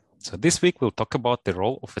So this week we'll talk about the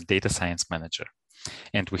role of a data science manager.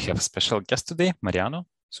 And we have a special guest today, Mariano.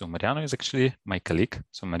 So Mariano is actually my colleague.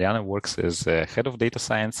 So Mariano works as head of data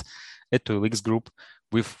science at OLX Group.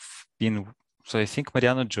 I think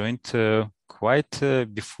Mariano joined quite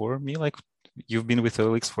before me, like you've been with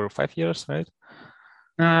OLX for 5 years, right?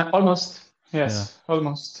 Almost, yes, yeah.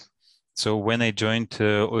 Almost. So when I joined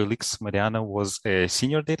OLX, Mariano was a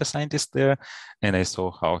senior data scientist there, and I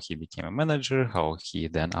saw how he became a manager, how he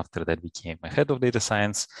then after that became a head of data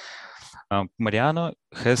science. Mariano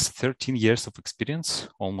has 13 years of experience.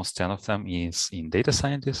 Almost 10 of them is in data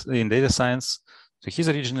science. So he's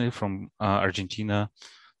originally from Argentina.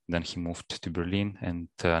 Then he moved to Berlin, and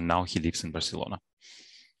now he lives in Barcelona.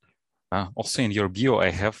 Also in your bio,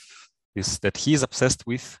 I have is that he's obsessed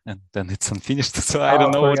with, and then it's unfinished. So I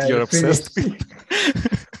don't know what you're obsessed with.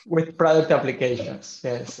 With product applications.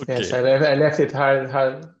 Yes, okay. Yes. I left it hard.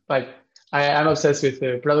 Like I'm obsessed with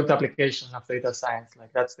the product application of data science.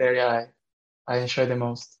 Like that's the area I enjoy the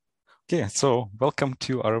most. Okay, so welcome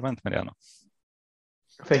to our event, Mariano.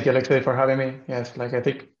 Thank you, Alexei, for having me. Yes, like I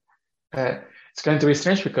think it's going to be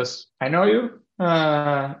strange because I know you.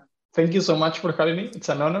 Thank you so much for having me. It's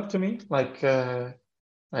an honor to me. Like.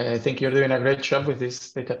 I think you're doing a great job with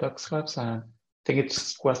these Data Talks Clubs. I think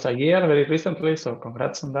it was a year very recently, so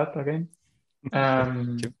congrats on that again.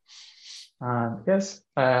 Yes,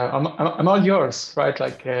 I'm all yours, right?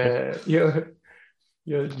 Like you're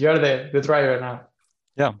the driver now.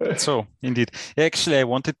 Yeah, so indeed. Actually, I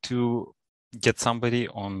wanted to get somebody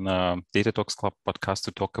on Data Talks Club podcast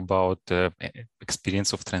to talk about the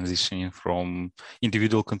experience of transitioning from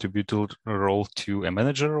individual contributor role to a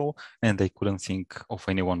manager role, and I couldn't think of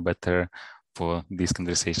anyone better for this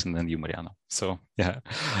conversation than you, Mariano. So yeah,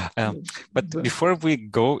 but before we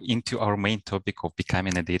go into our main topic of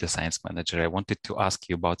becoming a data science manager, I wanted to ask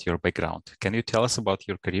you about your background. Can you tell us about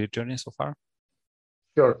your career journey so far?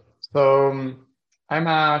 Sure. So I'm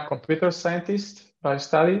a computer scientist by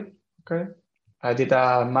study. Okay. I did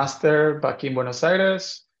a master back in Buenos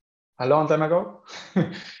Aires a long time ago,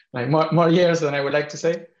 like more years than I would like to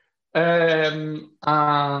say. But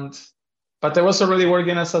I was already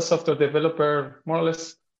working as a software developer more or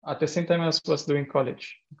less at the same time as I was doing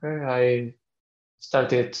college. Okay, I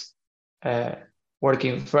started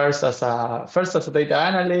working first as a data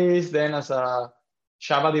analyst, then as a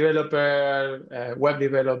Java developer, web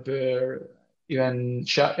developer, even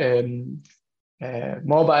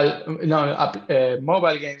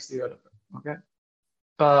mobile games developer. Okay,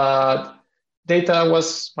 but data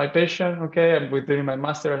was my passion. Okay, and during my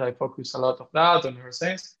master, I focused a lot of that on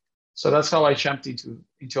neuroscience. So that's how I jumped into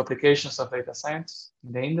applications of data science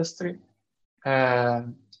in the industry.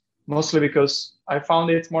 Mostly because I found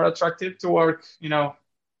it more attractive to work,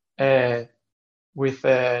 with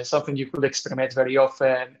something you could experiment very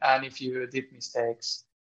often, and if you did mistakes,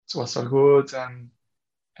 it was all good, and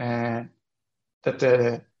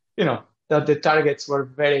that the targets were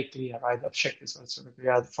very clear, right? The objectives were super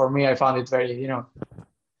clear. For me, I found it very,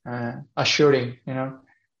 assuring,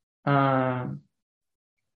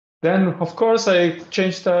 Then, of course, I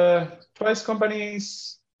changed twice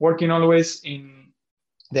companies, working always in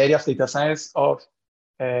the area of data science of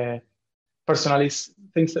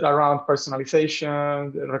things that are around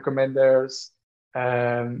personalization, recommenders,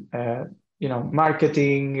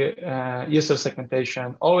 marketing, user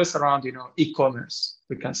segmentation, always around, e-commerce,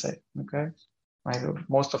 we can say, okay?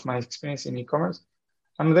 Most of my experience in e-commerce.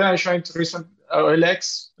 And then I joined recent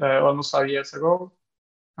OLX almost 5 years ago.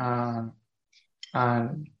 And I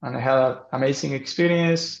had an amazing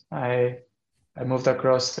experience. I moved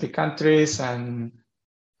across 3 countries and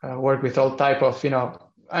worked with all type of,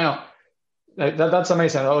 that's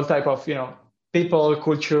amazing. All type of, people,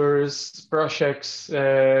 cultures, projects,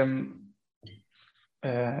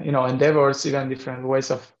 endeavors, even different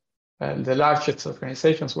ways of the largest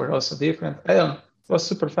organizations were also different. It was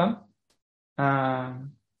super fun.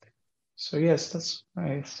 So yes, that's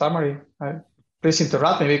my summary. Please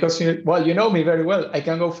interrupt me because you know me very well. I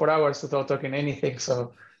can go for hours without talking anything.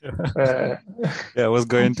 So yeah, I was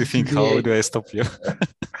going to think, how do I stop you?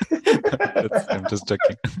 I'm just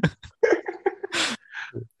joking.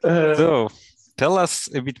 So tell us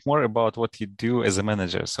a bit more about what you do as a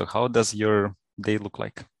manager. So how does your day look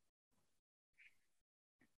like?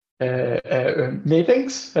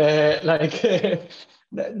 Meetings, not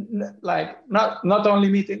only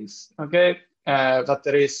meetings, okay, but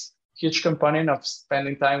there is huge component of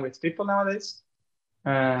spending time with people nowadays,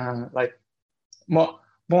 like more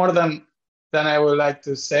than I would like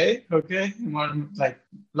to say, okay, more like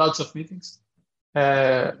lots of meetings.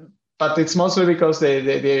 but it's mostly because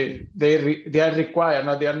they are required.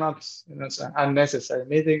 No, they are not unnecessary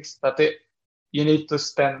meetings, but you need to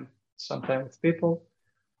spend some time with people.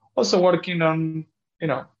 Also working on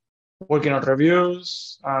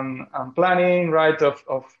reviews and planning, right, of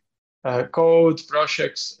code,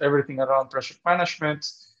 projects, everything around project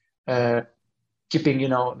management, keeping,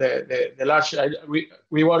 the large,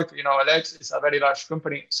 we work, Alex is a very large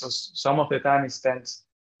company. So some of the time is spent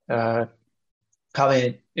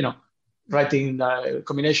having, writing a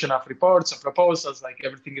combination of reports and proposals, like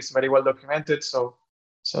everything is very well documented. So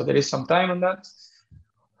there is some time on that.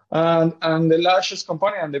 And the largest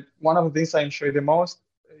component, and one of the things I enjoy the most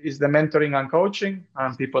is the mentoring and coaching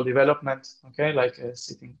and people development. Okay, like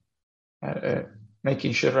sitting,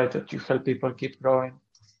 making sure, right, that you help people keep growing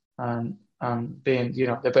and being,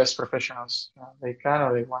 the best professionals they can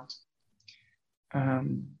or they want.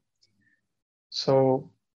 So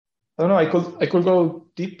I don't know. I could go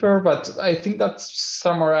deeper, but I think that's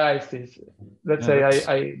summarized it. Let's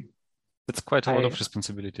say that's quite a lot of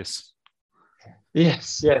responsibilities.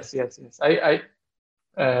 Yes. It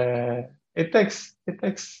takes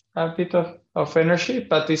a bit of energy,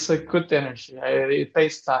 but it's a good energy. It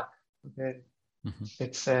pays back. Okay,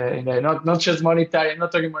 it's not just monetary. I'm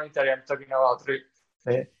not talking monetary. I'm talking about the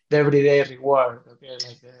everyday reward. Okay,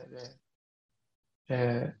 like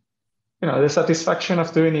the satisfaction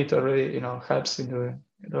of doing it already helps in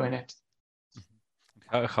doing it.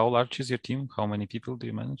 How large is your team? How many people do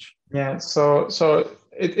you manage? Yeah, so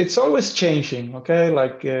it's always changing. Okay,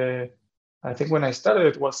 like I think when I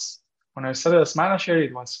started as manager,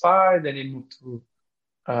 it was 5, then it moved to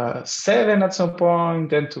 7 at some point,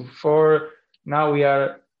 then to 4. Now we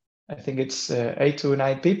are, I think it's 8 to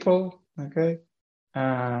 9 people. Okay,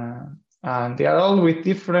 and they are all with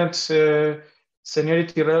different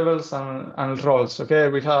seniority levels and roles. Okay,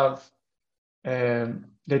 we have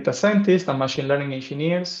data scientists and machine learning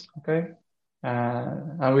engineers. Okay,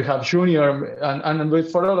 and we have junior, and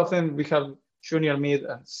for all of them we have junior, mid,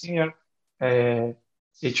 and senior.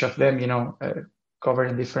 Each of them,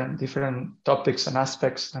 covering different topics and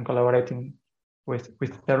aspects and collaborating with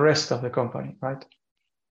the rest of the company, right?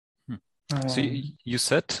 So you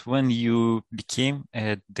said when you became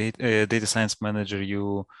a data science manager,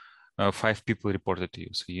 you 5 people reported to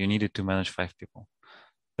you. So you needed to manage 5 people.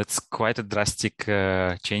 That's quite a drastic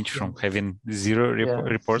change from having 0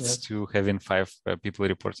 reports to having 5 people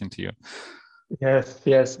reporting to you.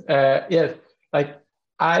 Yes. Like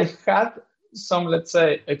I had some, let's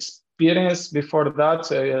say, experience before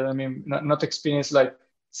that. I mean, not experience like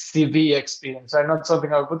CV experience. Not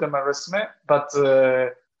something I would put in my resume, but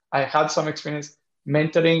I had some experience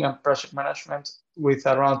mentoring and project management with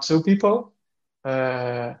around 2 people.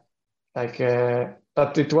 But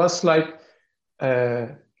it was like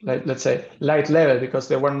let's say light level because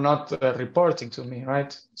they were not reporting to me,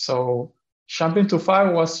 right? So jumping to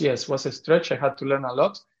 5 was a stretch. I had to learn a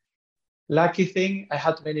lot. Lucky thing, I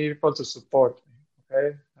had many people to support me.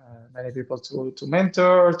 Okay, many people to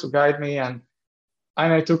mentor, to guide me, and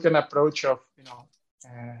I took an approach of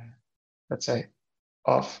let's say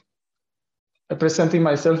of presenting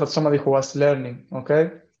myself as somebody who was learning.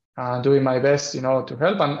 Okay, doing my best, to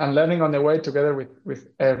help and learning on the way together with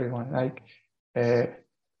everyone.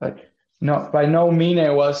 No, by no means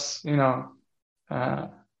I was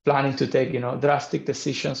planning to take drastic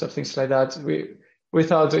decisions or things like that.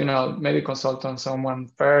 Without maybe consulting someone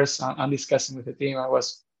first and discussing with the team.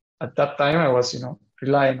 At that time I was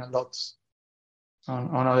relying a lot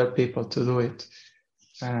on other people to do it.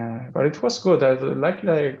 But it was good. I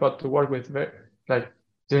got to work with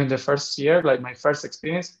during the first year, like my first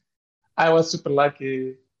experience. I was super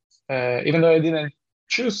lucky, even though I didn't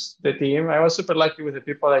choose the team. I was super lucky with the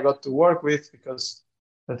people I got to work with because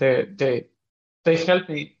they helped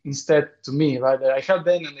me instead to me, right? I helped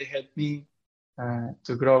them and they helped me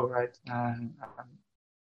to grow, right? And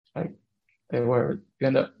like they were,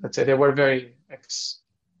 let's say they were very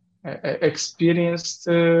experienced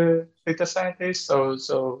data scientists.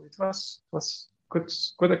 So it was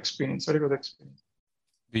good experience, very good experience.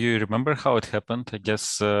 Do you remember how it happened? I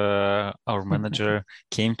guess our manager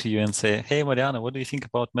came to you and said, "Hey, Mariana, what do you think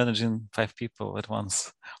about managing 5 people at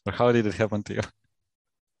once?" Or how did it happen to you?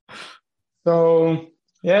 So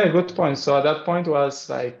yeah, good point. So at that point was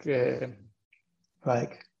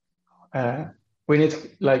we need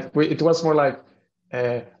it was more like,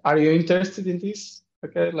 are you interested in this?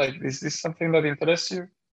 Okay, like is this something that interests you?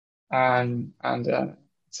 And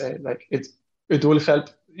say like it will help.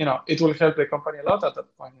 It will help the company a lot at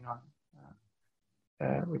that point.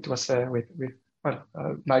 It was with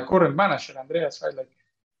my current manager Andreas, right? Like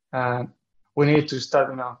we need to start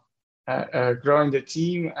growing the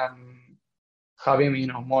team and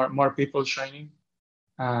having, more people joining.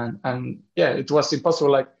 And yeah, it was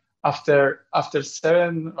impossible. Like after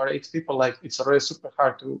 7 or 8 people, like it's already super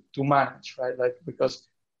hard to manage, right? Like because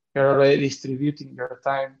you're already distributing your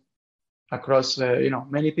time across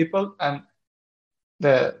many people, and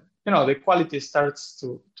the quality starts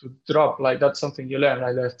to drop. Like that's something you learn.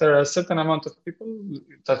 Like after a certain amount of people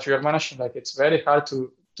that you're managing, like it's very hard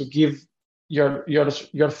to give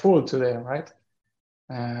your full to them, right?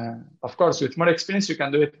 Of course, with more experience, you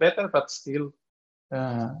can do it better, but still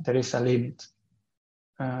there is a limit.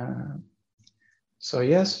 So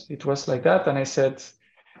yes, it was like that, and I said,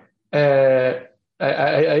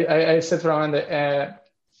 I said from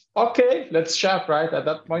okay, let's chat, right? At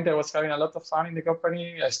that point, I was having a lot of fun in the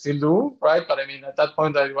company. I still do, right? But I mean, at that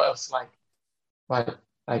point, I was like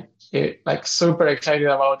super excited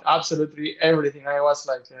about absolutely everything. I was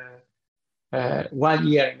like 1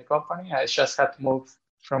 year in the company. I just had to move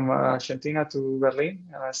from Argentina to Berlin,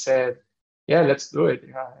 and I said, yeah, let's do it.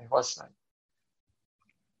 It was like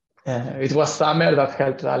it was summer that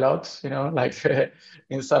helped a lot. Like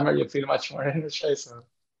in summer you feel much more energized.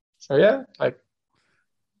 So yeah, like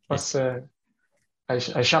was I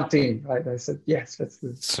jumped in, right? I said yes, let's do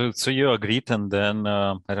it. So you agreed, and then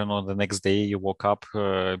I don't know. The next day you woke up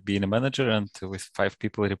being a manager and with 5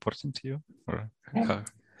 people reporting to you, or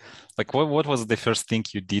like what was the first thing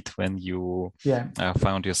you did when you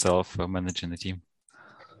found yourself managing a team?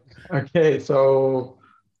 Okay, so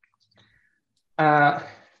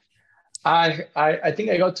I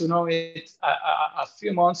think I got to know it a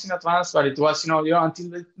few months in advance, but it was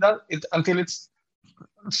until it's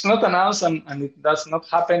not announced and it does not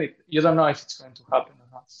happen. You don't know if it's going to happen or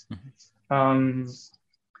not. Mm-hmm.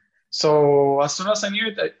 So as soon as I knew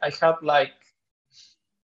it, I had like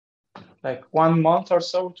 1 month or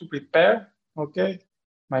so to prepare,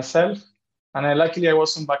 myself. And luckily I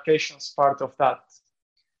was on vacations part of that.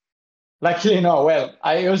 Luckily, no. Well,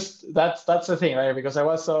 I used that's the thing, right? Because I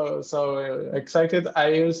was so excited. I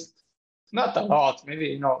used not a lot,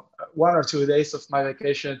 maybe 1 or 2 days of my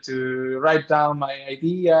vacation to write down my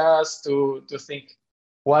ideas, to think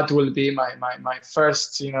what will be my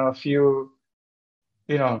first few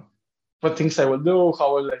what things I will do,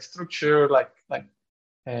 how will I structure,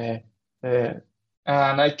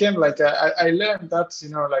 and I came I learned that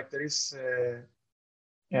there is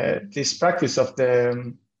this practice of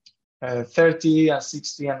the 30 and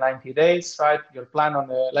 60 and 90 days, right? Your plan on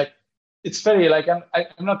it's very I'm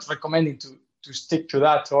not recommending to stick to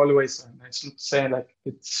that always, and it's not saying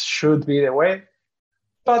it should be the way,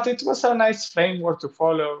 but it was a nice framework to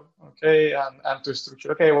follow, and to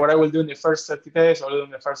structure. Okay, what I will do in the first 30 days, I will do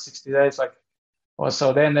in the first 60 days,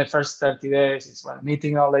 also then the first 30 days is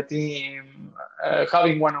meeting all the team,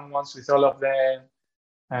 having one-on-ones with all of them.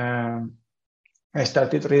 I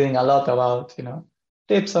started reading a lot about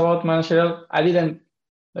tips about managerial. I didn't,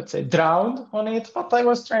 let's say, drown on it, but I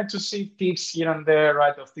was trying to see tips here and there,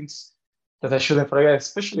 right, of things that I shouldn't forget,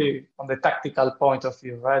 especially on the tactical point of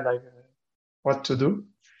view, right, what to do.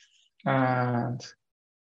 And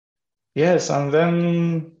yes, and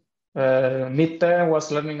then midterm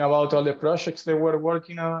was learning about all the projects they were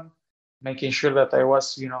working on, making sure that I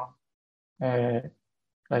was,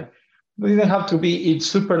 we didn't have to be in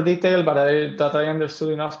super detail, but that I understood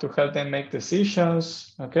enough to help them make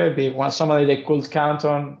decisions. Be somebody they could count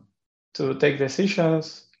on to take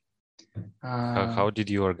decisions. How did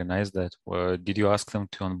you organize that? Did you ask them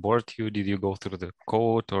to onboard you? Did you go through the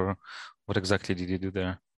code, or what exactly did you do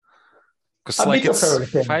there? Because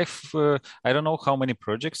it's 5. I don't know how many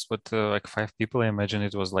projects, but 5 people. I imagine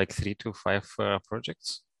it was 3 to 5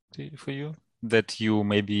 projects for you that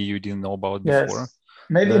maybe you didn't know about before. Yes.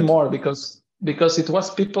 Maybe more because it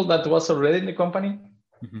was people that was already in the company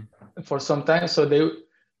for some time. So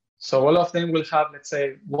all of them will have, let's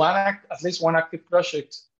say, at least one active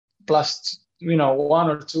project plus 1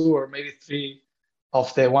 or 2 or maybe 3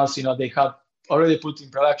 of the ones they have already put in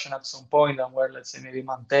production at some point and were, let's say, maybe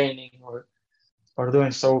maintaining or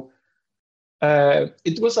doing so.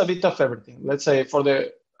 It was a bit of everything. Let's say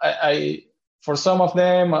for some of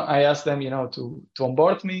them, I asked them, to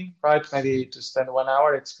onboard me, right? Maybe to spend 1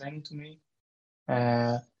 hour explaining to me.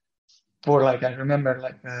 For I remember,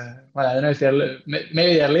 well, I don't know if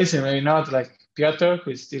maybe they're listening, maybe not. Piotr,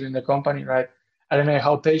 who is still in the company, right? I don't know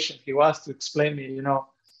how patient he was to explain me,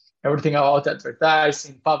 everything about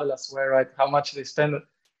advertising. Pavel as well, right? How much they spend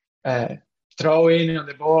throwing on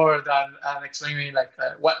the board and explaining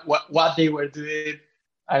what they were doing.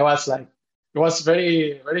 I was it was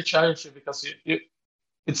very, very challenging because it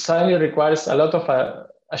suddenly requires a lot of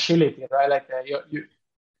agility, right?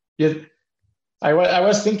 I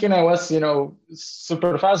was thinking I was,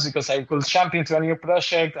 super fast because I could jump into a new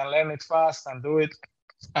project and learn it fast and do it.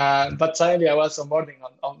 But suddenly I was onboarding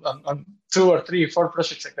on 2 or 3, 4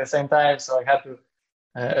 projects at the same time. So I had to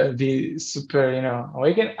be super,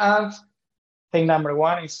 awakened. And thing number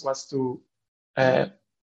one was to,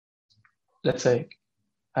 let's say,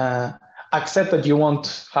 accept that you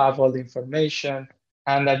won't have all the information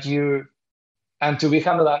and that and to be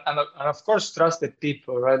handled and of course trust the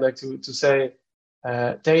people, right? Like to say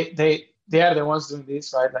they are the ones doing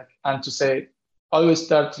this, right? Like, and to say always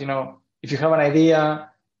start, if you have an idea,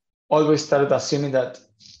 always start assuming that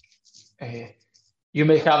you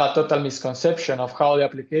may have a total misconception of how the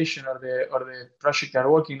application or the project you're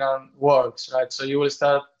working on works, right? So you will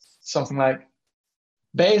start something like,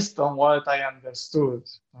 based on what I understood,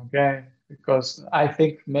 okay? Because I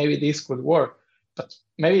think maybe this could work, but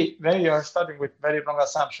maybe you're starting with very wrong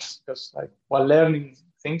assumptions because, like, while learning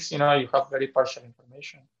things, you have very partial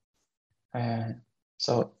information, and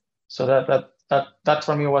so that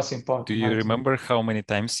for me was important. Do you remember how many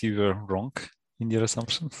times you were wrong in your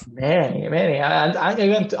assumptions? Many, and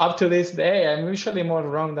even up to this day, I'm usually more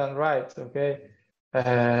wrong than right. Okay,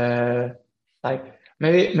 like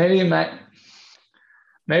maybe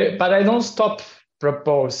but I don't stop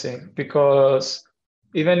proposing because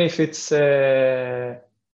even if it's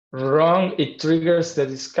wrong, it triggers the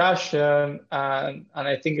discussion and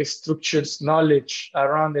I think it structures knowledge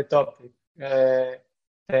around the topic.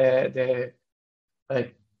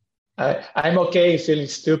 I'm okay feeling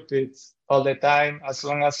stupid all the time as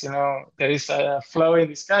long as there is a flowing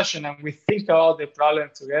discussion and we think about the problem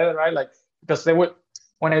together, right? Like, because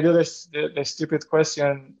when I do this the stupid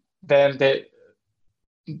question, then the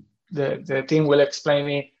team will explain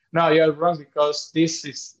me, no, you're wrong because this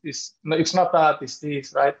is it's not that, it's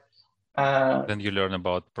this, right? Then you learn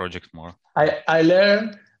about project more. I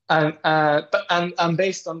learn and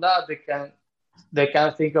based on that they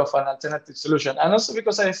can think of an alternative solution. And also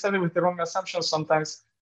because I started with the wrong assumptions, sometimes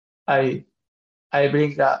I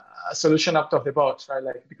bring a solution out of the box, right?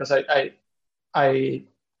 Like, because I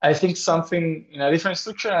think something in a different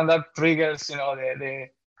structure and that triggers, the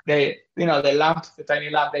lamp, the tiny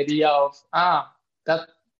lamp idea of that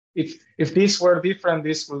if this were different,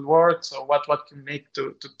 this would work. So what can make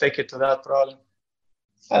to take it to that problem?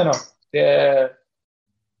 I don't know. Yeah,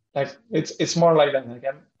 like it's more like that. Like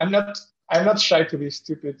I'm not shy to be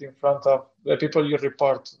stupid in front of the people you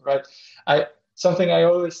report, right? Something I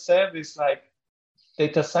always said is like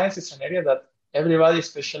data science is an area that everybody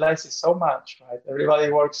specializes so much, right?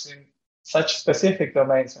 Everybody works in such specific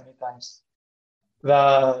domains many times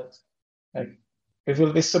that like, it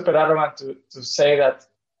will be super arrogant to say that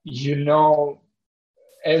you know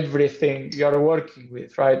everything you're working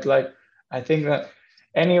with, right? Like, I think that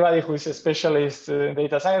anybody who is a specialist in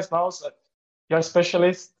data science knows that you're a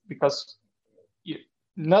specialist because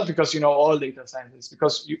not because you know all data scientists,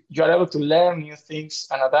 because you are able to learn new things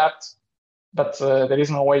and adapt, but there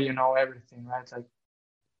is no way you know everything, right?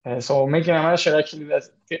 Like, so making a measure actually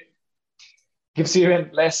gives you even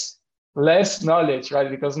less knowledge,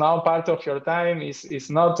 right? Because now part of your time is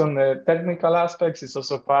not on the technical aspects; it's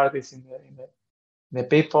also part is in the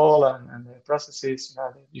people and the processes.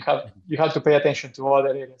 You have to pay attention to other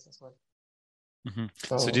areas as well.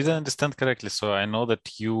 Mm-hmm. So did I understand correctly? So I know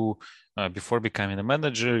that you, before becoming a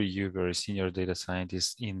manager, you were a senior data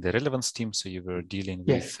scientist in the relevance team. So you were dealing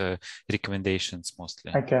with recommendations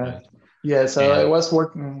mostly. Okay. Right? Yeah. So I was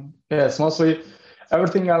working. Yes, mostly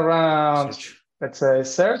everything around search. Let's say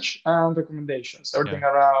search and recommendations. Everything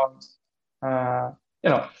around.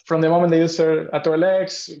 From the moment the user at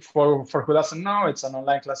OLX, for who doesn't know, it's an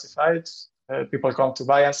online classified. People come to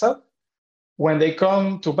buy and sell. When they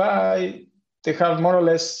come to buy, they have more or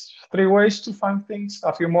less 3 ways to find things,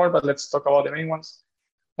 a few more, but let's talk about the main ones.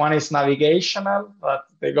 One is navigational, that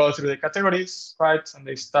they go through the categories, right? And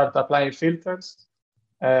they start applying filters.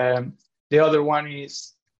 The other one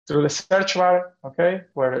is through the search bar, okay?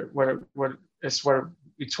 Where it's one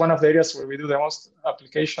of the areas where we do the most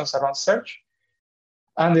applications around search.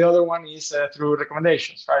 And the other one is through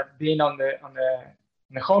recommendations, right? Being on the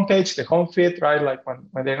homepage, the home feed, right? Like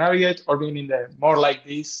when they navigate, or being in the more like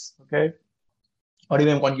this, okay? Or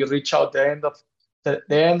even when you reach out the end of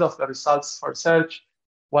the results for search,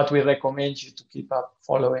 what we recommend you to keep up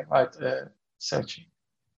following, right? Searching.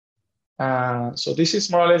 So this is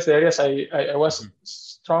more or less the areas I was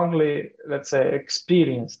strongly, let's say,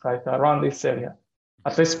 experienced, right, around this area,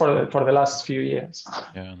 at least for the last few years.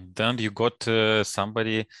 Yeah, and then you got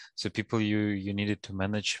somebody, so people you needed to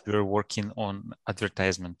manage were working on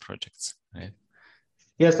advertisement projects, right?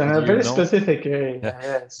 Yes, and a very specific area,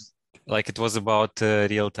 yes. Like it was about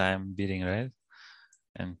real-time bidding, right?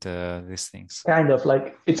 and these things. Kind of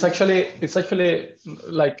like it's actually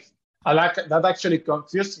like I like that actually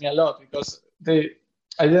confused me a lot because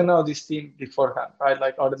I didn't know this team beforehand, right?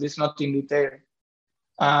 Like, or at least not in detail.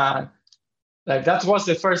 And like that was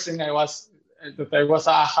the first thing that I was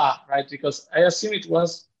aha, right? Because I assumed it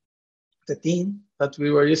was the team that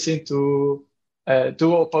we were using to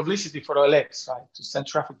do publicity for OLX, right? To send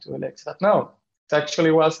traffic to OLX. But no, it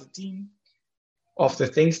actually was the team of the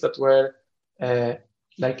things that were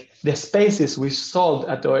like the spaces we sold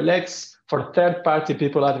at OLX for third-party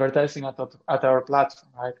people advertising at our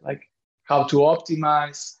platform, right? Like how to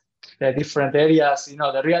optimize the different areas,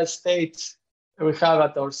 the real estate we have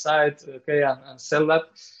at our site, okay, and sell that.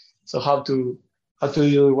 So how to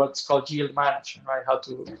do what's called yield management, right? How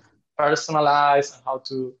to personalize and how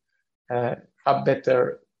to have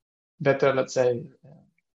better, let's say,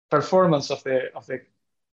 performance of the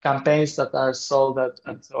campaigns that are sold at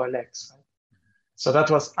OLX. Right? So that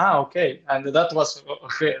was okay, and that was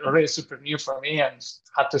already super new for me, and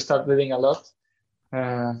had to start reading a lot.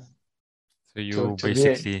 So you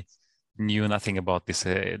basically knew nothing about this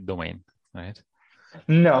domain, right?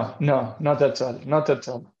 No, not at all.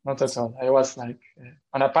 I was like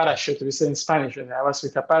on a parachute. We say in Spanish. I was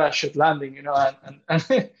with a parachute landing,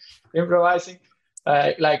 and improvising.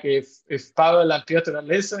 Like if Pavel and Piotr are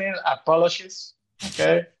listening, apologies.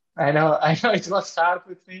 Okay, I know it was hard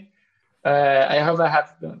with me. I hope I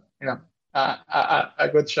have done, a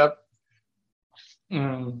good job.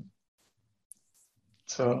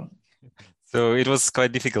 So it was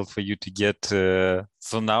quite difficult for you to get.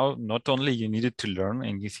 So now, not only you needed to learn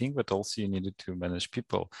a new thing, but also you needed to manage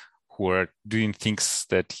people who are doing things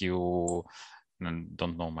that you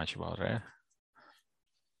don't know much about, right?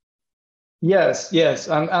 Yes,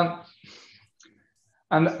 and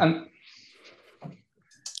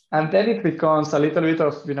then it becomes a little bit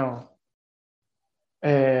of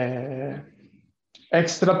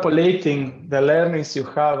extrapolating the learnings you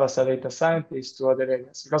have as a data scientist to other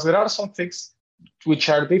areas, because there are some things which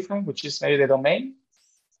are different, which is maybe the domain,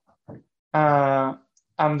 and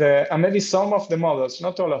maybe some of the models,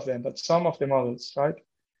 not all of them, but some of the models, right?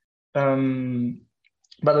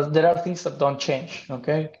 But there are things that don't change,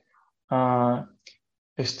 okay?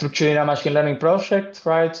 Structuring a machine learning project,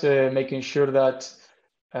 right? Making sure that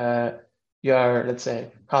you are, let's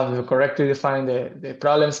say, how to correctly define the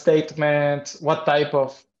problem statement, what type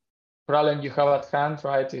of problem you have at hand,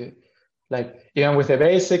 right? Like even with the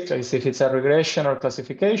basic, like if it's a regression or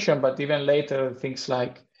classification, but even later things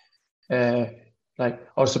like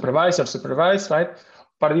or supervised, right?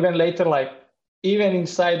 But even later, like even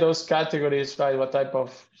inside those categories, right? What type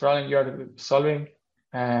of problem you are solving?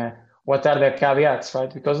 What are the caveats,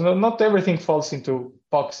 right? Because not everything falls into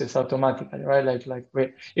boxes automatically, right?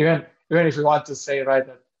 Even if you want to say, right,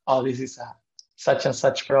 that this is a such and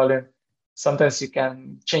such problem, sometimes you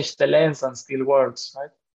can change the lens and still works, right?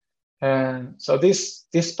 And so this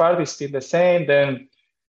part is still the same. Then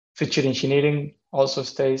feature engineering also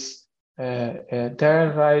stays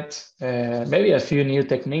there, right? Maybe a few new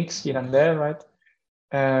techniques here and there, right?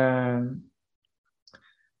 And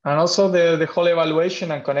also the whole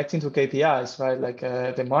evaluation and connecting to KPIs, right? Like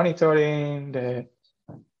the monitoring, the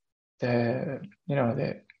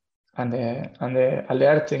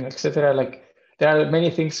alerting, etc. Like there are many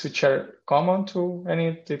things which are common to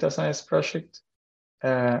any data science project,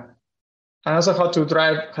 and also how to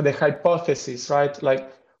drive the hypothesis, right?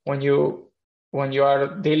 Like when you are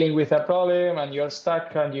dealing with a problem and you're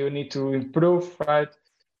stuck and you need to improve, right?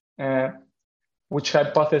 Which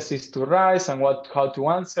hypothesis to raise and how to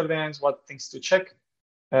answer them, what things to check,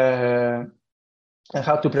 and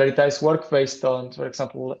how to prioritize work based on, for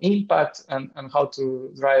example, impact, and how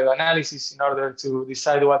to drive analysis in order to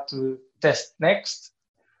decide what to test next.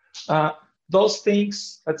 Those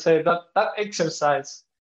things, let's say that exercise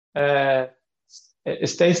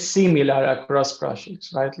stays similar across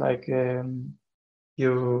projects, right? Like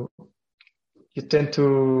you tend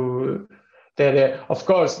to of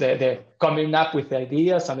course, the coming up with the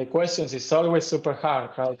ideas and the questions is always super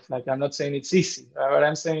hard, right? Like I'm not saying it's easy, but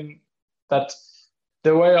I'm saying that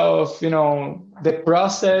the way of, the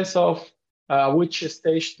process of which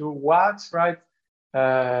stage to what, right?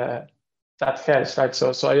 That helps, right?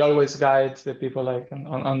 So I always guide the people like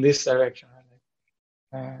on this direction.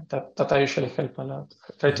 Right? That I usually help a lot.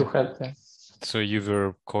 Try to help them. So you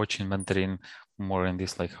were coaching, mentoring more in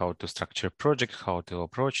this, like how to structure a project, how to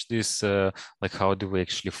approach this, like how do we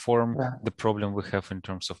actually form the problem we have in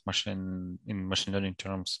terms of machine learning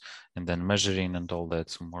terms, and then measuring and all that.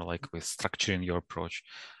 So more like with structuring your approach,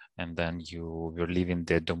 and then you were leaving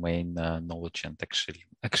the domain knowledge and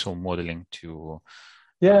actual modeling to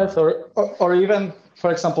Yes, or even,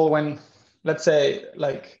 for example, when let's say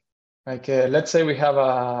let's say we have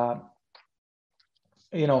a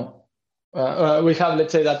we have,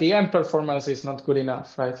 let's say that the end performance is not good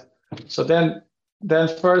enough, right? So then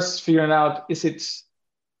first figuring out, is it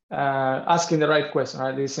asking the right question,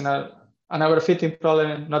 right? Is in an overfitting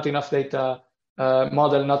problem, not enough data,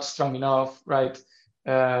 model not strong enough, right?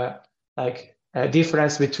 Like a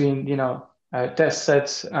difference between test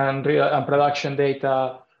sets and real and production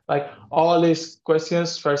data, like all these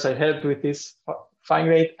questions. First, I help with this fine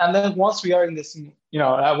rate, and then once we are in this, we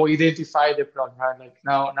identify the problem, right? Like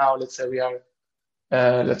now, let's say we are,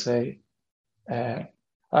 I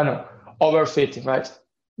don't know, overfitting, right?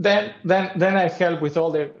 Then I help with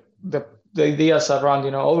all the ideas around,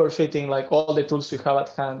 overfitting, like all the tools we have at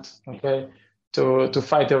hand, okay, to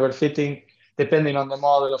fight overfitting, depending on the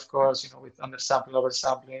model, of course, with undersampling,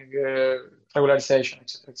 oversampling, regularization,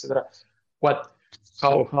 etc.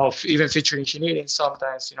 How even feature engineering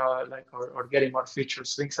sometimes, or getting more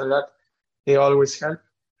features, things like that, they always help.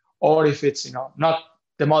 Or if it's, not,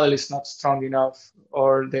 the model is not strong enough,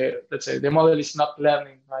 or let's say the model is not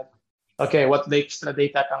learning, right? Okay, what extra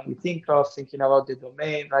data can we think of, thinking about the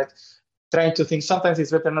domain, right? Trying to think, sometimes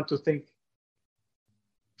it's better not to think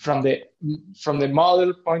from the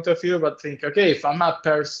model point of view, but think, okay, if I'm a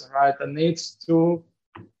person, right, that needs to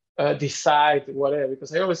decide whatever,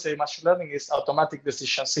 because I always say machine learning is automatic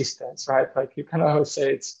decision systems, right? Like you can always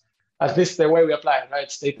say it's, at least the way we apply it, right?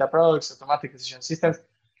 It's data products, automatic decision systems.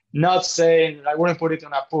 Not saying, I wouldn't put it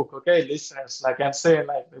on a book, okay, listeners, like I'm saying,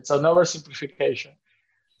 like it's an oversimplification.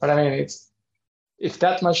 But I mean, it's, if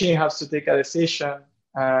that machine has to take a decision,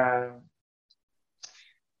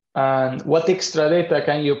 and what extra data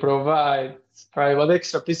can you provide, right? What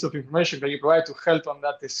extra piece of information can you provide to help on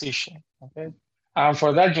that decision, okay? And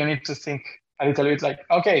for that, you need to think a little bit like,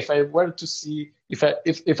 okay, if I were to see, if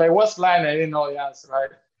I was blind, I didn't know the answer, right?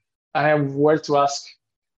 And I were to ask,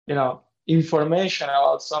 information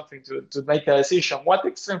about something to make a decision, what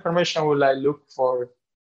extra information will I look for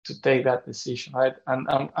to take that decision, right?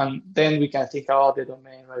 And then we can think about the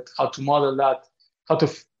domain, right? How to model that, how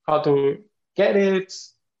to get it,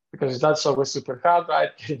 because that's always super hard,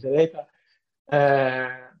 right? Getting the data.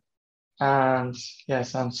 And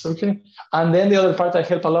yes, I'm looking. And then the other part I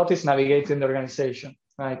help a lot is navigating the organization.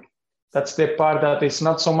 Like that's the part that is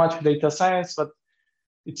not so much data science, but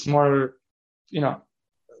it's more,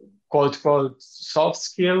 called soft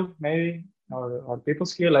skill maybe, or people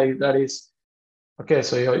skill. Like that is, okay,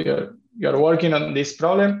 so you're working on this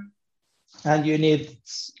problem, and you need,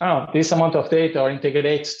 I don't know, this amount of data, or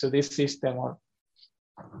integrate to this system,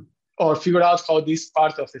 or figure out how this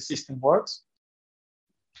part of the system works.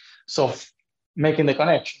 So making the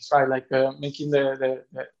connections, right? Like making the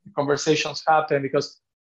conversations happen, because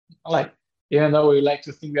like, even though we like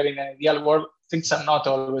to think that in an ideal world, things are not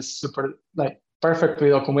always super like perfectly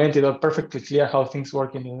documented or perfectly clear how things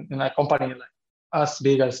work in a company like as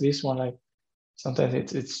big as this one. Like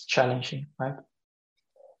sometimes it's challenging, right?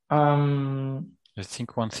 I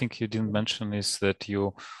think one thing you didn't mention is that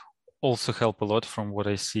you also help a lot, from what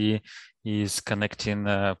I see, is connecting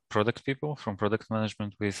product people from product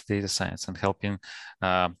management with data science, and helping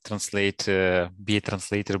translate, be a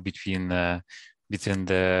translator between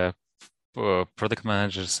the product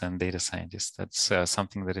managers and data scientists. That's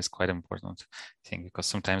something that is quite important, I think, because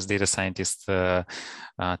sometimes data scientists, well,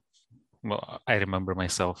 I remember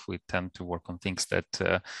myself, we tend to work on things that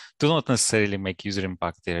do not necessarily make user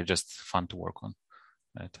impact. They're just fun to work on,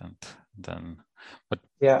 right? And then, but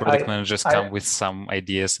yeah, product managers come with some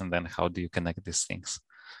ideas, and then how do you connect these things?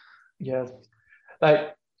 Yes,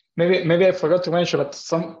 like maybe I forgot to mention, but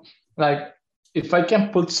like if I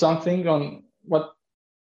can put something on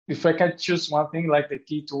if I can choose one thing, like the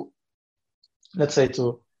key to,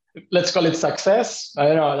 let's call it success. I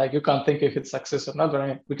don't know, like you can't think if it's success or not, but I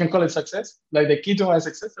mean, we can call it success. Like the key to my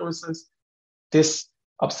success was this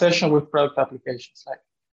obsession with product applications, like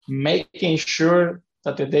making sure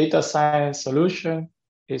that the data science solution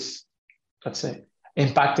is, let's say,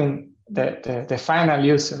 impacting the final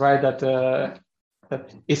user, right? That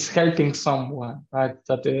is helping someone, right?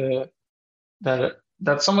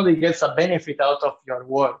 That somebody gets a benefit out of your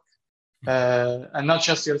work, and not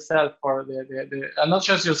just yourself for and not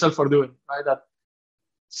just yourself for doing, right? That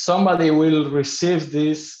somebody will receive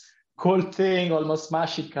this cool thing, almost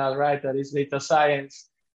magical, right? That is data science,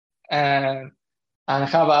 and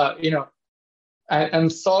have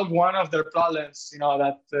and solve one of their problems,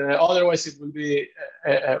 that otherwise it will be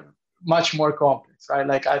much more complex, right?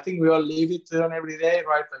 Like I think we all live it on every day,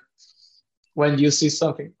 right? Like when you see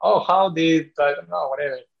something, oh, how did, I don't know,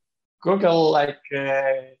 whatever, Google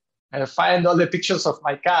find all the pictures of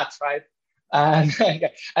my cat, right? And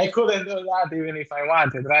I couldn't do that even if I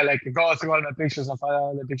wanted, right? Like go through all the pictures of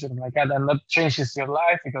my cat, and that changes your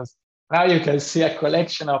life because now you can see a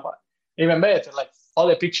collection of even better, like all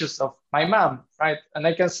the pictures of my mom, right? And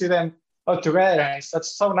I can see them all together, and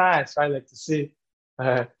that's so nice, right? Like to see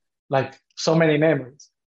like so many memories.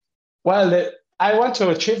 Well, I want to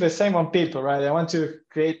achieve the same on people, right? I want to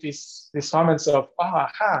create these moments of, oh,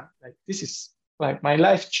 aha, like this is like my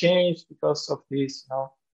life changed because of this, you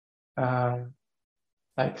know.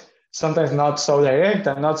 Like sometimes not so direct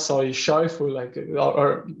and not so joyful, like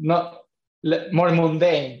or not more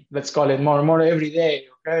mundane. Let's call it more everyday,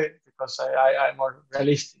 okay? Because I'm more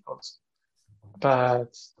realistic also.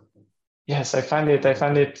 But yes, I find it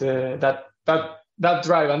that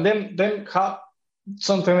drive, and then how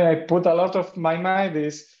something I put a lot of my mind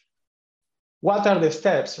is what are the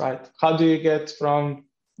steps, right? How do you get from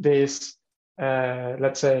this,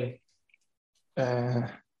 let's say, a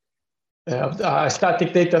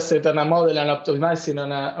static data set and a model and optimizing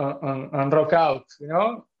on Rockout, you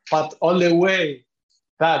know, but all the way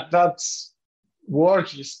that's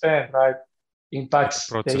work you spend, right, impacts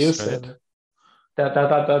process, the user. Right?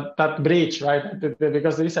 That bridge, right?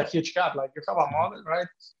 Because there is a huge gap. Like you have a model, right?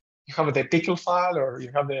 You have the pickle file, or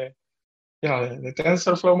you have the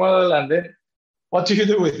TensorFlow model, and then what do you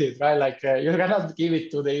do with it, right? Like you cannot give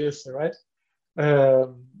it to the user, right?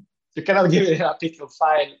 You cannot give it a pickle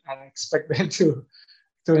file and expect them to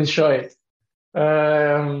enjoy it.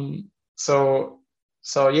 So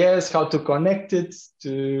yes, how to connect it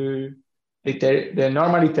to the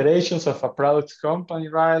normal iterations of a product company,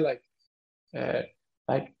 right?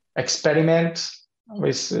 Like experiment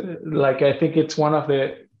with, like I think it's one of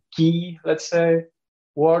the key, let's say,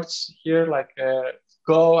 words here. Like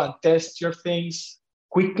go and test your things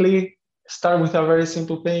quickly. Start with a very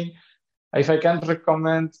simple thing. If I can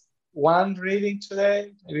recommend one reading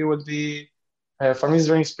today, maybe it would be, for me, it's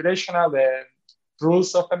very inspirational, the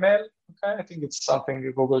Rules of ML. Okay, I think it's something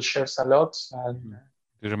Google shares a lot. And do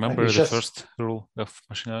you remember the first rule of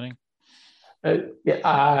machine learning? Yeah,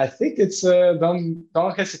 I think it's don't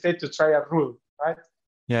hesitate to try a rule, right?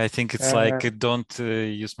 Yeah, I think it's like don't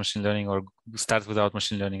use machine learning or start without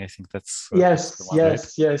machine learning. I think that's yes, the one,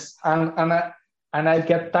 yes, and I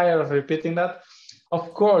get tired of repeating that.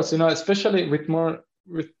 Of course, you know, especially with more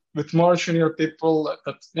junior people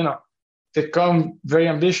that, you know, they come very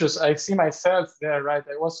ambitious. I see myself there, right?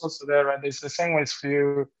 I was also there, right? It's the same way if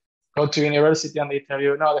you go to university and they tell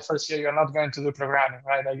you, no, the first year you're not going to do programming,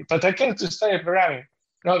 right? Like, but I came to study programming.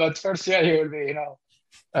 No, that first year you will be, you know,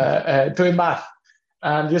 doing math.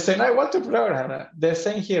 And you say, no, I want to program. The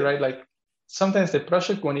same here, right? Like sometimes the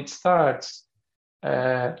project, when it starts,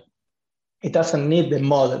 it doesn't need the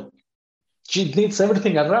model. It needs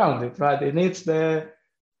everything around it, right? It needs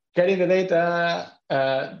getting the data,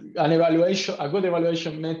 an evaluation, a good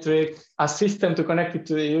evaluation metric, a system to connect it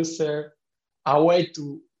to the user, a way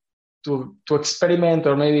to experiment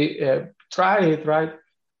or maybe try it, right?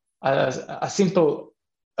 A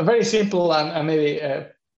very simple and maybe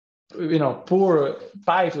you know, poor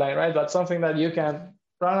pipeline, right? But something that you can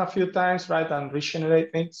run a few times, right, and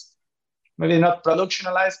regenerate things. Maybe not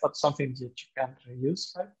productionalize, but something that you can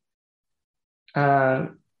reuse, right?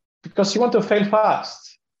 Because you want to fail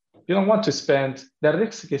fast. You don't want to spend, the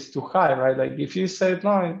risk is too high, right? Like if you say,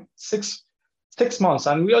 no, in six months,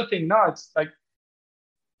 and we all think, no, it's like,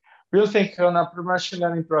 we all think on a machine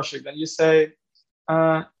learning project, and you say,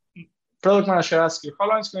 product manager asks you, how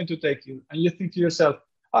long is it going to take you? And you think to yourself,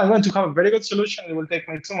 oh, I'm going to have a very good solution. It will take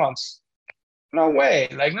me 2 months. No way.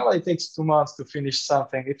 Like nobody takes 2 months to finish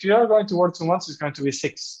something. If you are going to work 2 months, it's going to be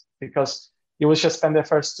 6, because you will just spend the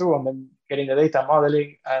first 2 on then getting the data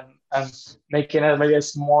modeling and making it maybe a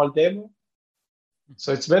small demo.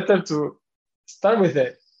 So it's better to start with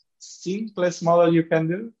the simplest model you can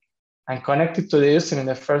do and connect it to the user in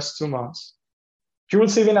the first 2 months. You will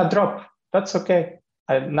see even a drop. That's okay.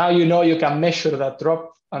 And now you know you can measure that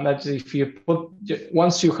drop, and that if you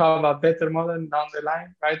once you have a better model down the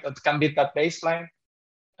line, right, that can be that baseline,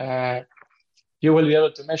 you will be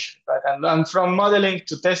able to measure, right? And from modeling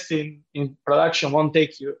to testing in production won't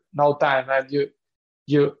take you no time, right?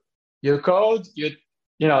 You code,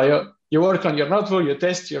 you work on your notebook, you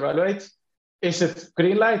test, you evaluate. Is it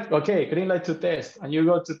green light? Okay, green light to test, and you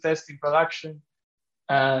go to test in production,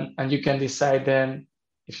 and you can decide then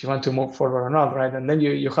if you want to move forward or not, right? And then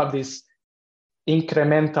you have these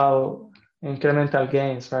incremental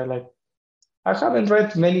gains, right? Like I haven't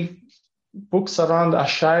read many books around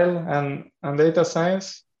Agile and data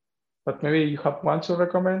science, but maybe you have one to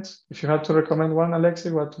recommend. If you had to recommend one,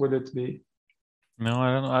 Alexi, what would it be? No,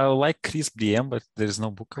 I don't know. I like CRISP-DM, but there's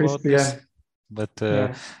no book about this. CRISP-DM. But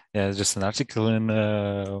Yeah. yeah, it's just an article in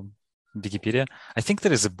Wikipedia. I think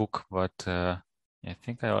there is a book, but I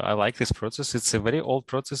think I like this process. It's a very old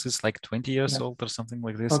process. It's like 20 years Yeah. old or something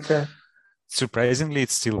like this. Okay. Surprisingly,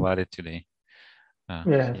 it's still valid today. Yeah.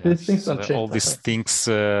 Yeah, These things don't all change that these often. things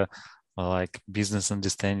like business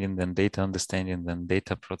understanding, then data understanding, then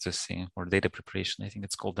data processing or data preparation, I think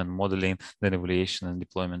it's called, then modeling, then evaluation and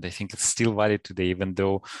deployment. I think it's still valid today, even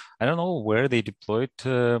though I don't know where they deployed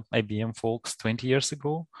IBM folks 20 years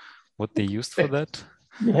ago, what they used for that.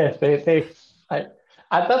 Yeah, I,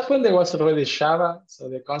 at that point there was already Java, so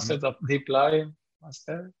the concept of deploying was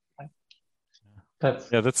there. But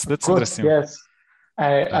Yeah, that's of course, interesting. yes.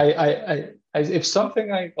 If something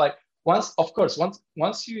like once, of course,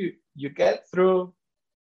 once you get through,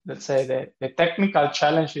 let's say the technical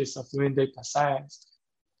challenges of doing data science,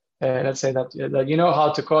 let's say that you know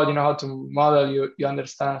how to code, you know how to model, you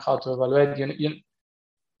understand how to evaluate,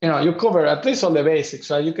 you cover at least all the basics,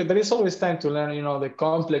 right? There is always time to learn, the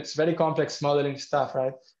complex, very complex modeling stuff,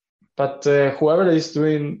 right? But whoever is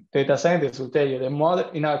doing data science will tell you the model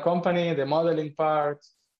in our company, the modeling part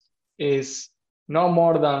is no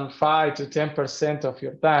more than 5 to 10% of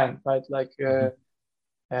your time, right? Like,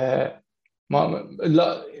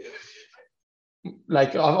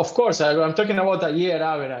 of course, I'm talking about a year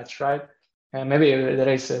average, right? And maybe there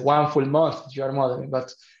is one full month you are modeling,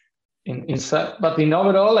 but in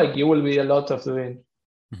overall, like you will be a lot of doing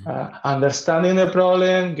understanding the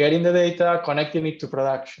problem, getting the data, connecting it to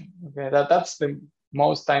production. Okay, that's the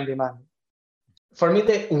most time demanding. For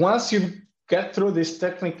me, once you get through this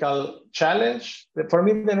technical challenge, for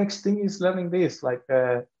me the next thing is learning this, like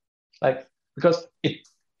because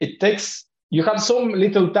it takes, you have so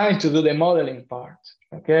little time to do the modeling part.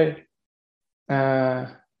 Okay,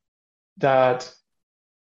 that.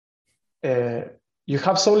 You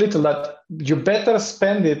have so little that you better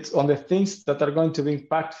spend it on the things that are going to be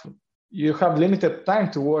impactful. You have limited time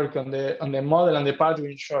to work on the model and the part you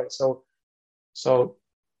enjoy. So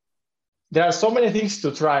there are so many things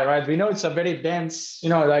to try, right? We know it's a very dense,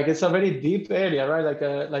 like it's a very deep area, right?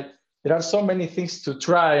 Like there are so many things to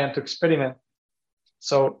try and to experiment.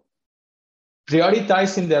 So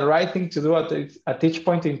prioritizing the right thing to do at each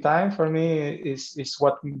point in time for me is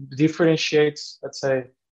what differentiates, let's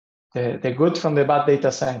say, the good from the bad data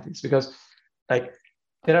scientists, because like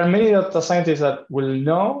there are many data scientists that will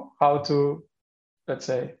know how to, let's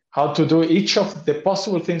say, how to do each of the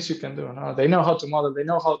possible things you can do. No? They know how to model, they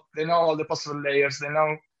know all the possible layers, they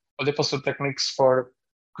know all the possible techniques for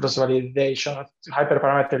cross-validation,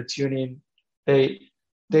 hyperparameter tuning. They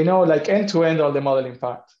know like end-to-end all the modeling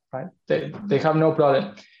part, right? They have no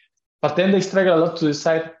problem. But then they struggle a lot to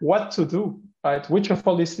decide what to do, right? Which of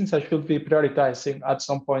all these things I should be prioritizing at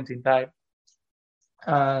some point in time.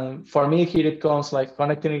 And for me, here it comes like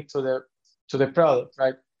connecting it to the product,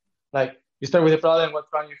 right? Like you start with the problem, what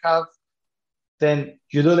problem you have, then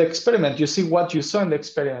you do the experiment, you see what you saw in the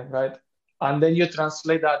experiment, right? And then you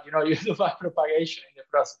translate that, you do backpropagation in the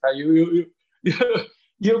process. Right?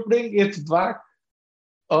 You bring it back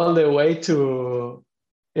all the way to,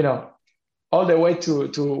 all the way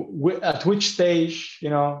to at which stage,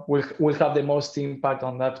 will have the most impact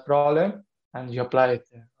on that problem, and you apply it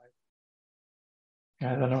there.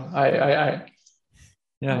 I don't know.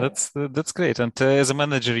 Yeah, that's great. And as a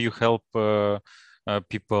manager, you help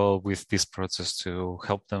people with this process to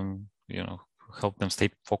help them, help them stay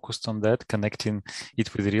focused on that, connecting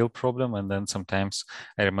it with the real problem. And then sometimes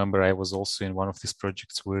I remember I was also in one of these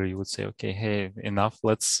projects where you would say, okay, hey, enough,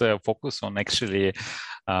 let's focus on actually,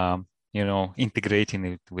 integrating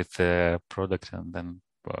it with the product, and then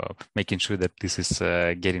making sure that this is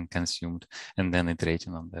getting consumed, and then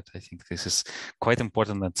iterating on that. I think this is quite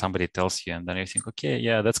important that somebody tells you, and then you think, okay,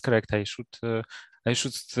 yeah, that's correct. I should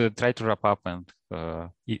try to wrap up and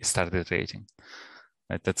start iterating.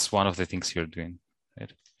 Right? That's one of the things you're doing.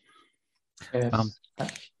 Right? Yes.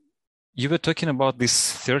 You were talking about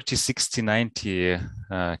this 30, 60, 90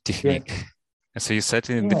 technique. Yeah. So you said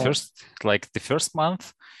in the first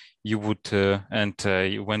month, you would,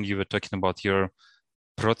 when you were talking about your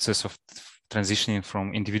process of transitioning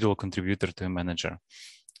from individual contributor to a manager.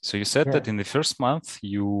 So you said that in the first month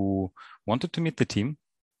you wanted to meet the team,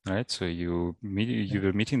 right? So you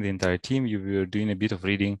were meeting the entire team, you were doing a bit of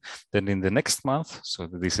reading. Then in the next month, so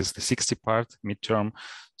this is the 60 part, midterm,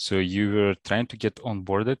 so you were trying to get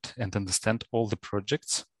onboarded and understand all the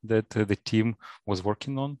projects that the team was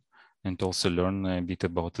working on, and also learn a bit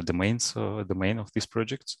about the domain of these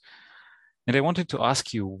projects. And I wanted to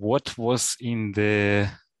ask you, what was in the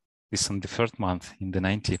third month, in the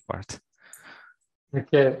 90th part?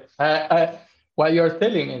 Okay. what you're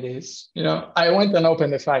telling me is, I went and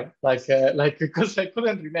opened the file, because I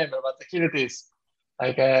couldn't remember, but here it is.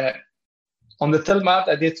 On the Telmat,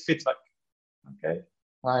 I did feedback, okay?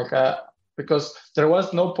 Because there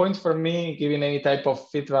was no point for me giving any type of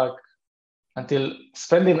feedback until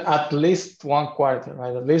spending at least one quarter,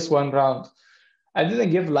 right? At least one round. I didn't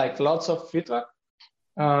give lots of feedback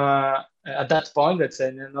at that point, let's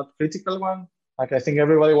say, not critical one. I think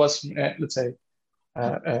everybody was, let's say,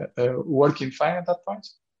 working fine at that point.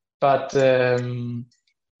 But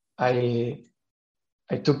I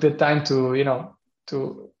took the time to,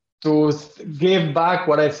 to give back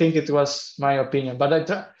what I think it was my opinion. But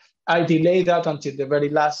I delayed that until the very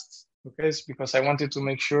last, okay, because I wanted to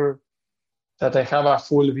make sure that I have a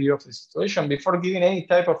full view of the situation before giving any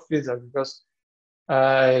type of feedback, because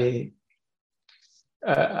I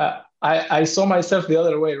saw myself the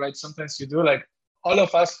other way, right? Sometimes you do, all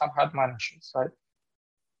of us have had managers, right?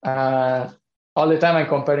 All the time I'm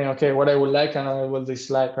comparing, okay, what I would like and what I will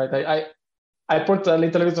dislike, right? I put a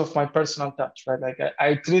little bit of my personal touch, right?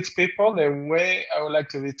 I treat people the way I would like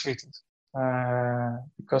to be treated,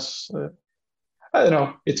 because I don't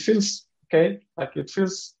know, it feels okay, it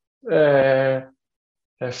feels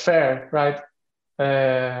fair, right?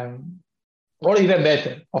 Or even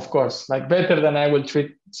better, of course, better than I would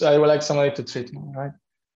like somebody to treat me, right?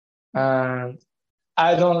 And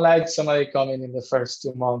I don't like somebody coming in the first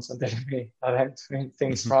 2 months and telling me that I'm doing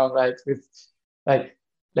things wrong, right? With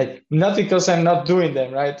not because I'm not doing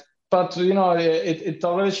them, right? But it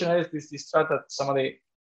already generates this distrust that somebody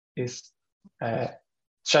is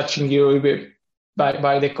judging you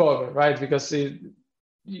by the cover, right? Because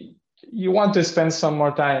you want to spend some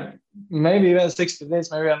more time, maybe even 60 days,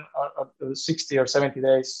 maybe 60 or 70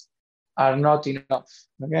 days are not enough,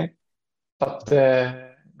 okay? But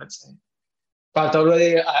let's say, but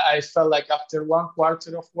already I felt like after one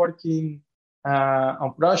quarter of working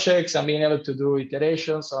on projects and being able to do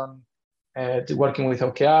iterations on working with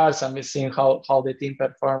OKRs and seeing how the team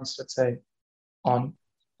performs, let's say, on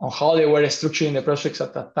how they were structuring the projects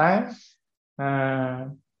at that time,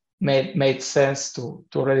 made sense to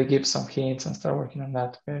already give some hints and start working on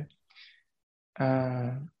that. Okay.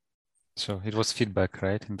 So it was feedback,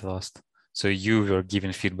 right, in the last. So you were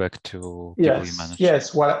giving feedback to people you managed.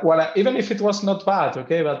 Yes. Even if it was not bad,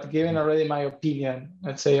 okay, but giving already my opinion,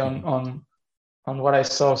 let's say, on what I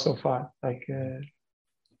saw so far,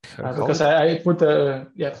 because I put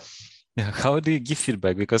Yeah, how do you give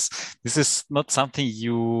feedback? Because this is not something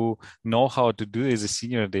you know how to do as a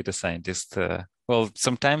senior data scientist. Well,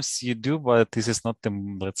 sometimes you do, but this is not the,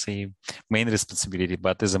 let's say, main responsibility.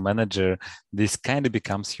 But as a manager, this kind of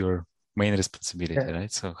becomes your main responsibility,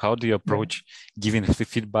 right? So how do you approach giving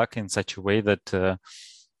feedback in such a way that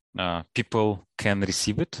people can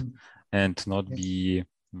receive it and not be,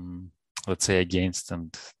 let's say, against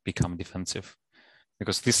and become defensive?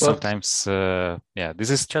 Because this sometimes, this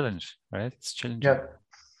is challenge, right? It's challenging. Yeah.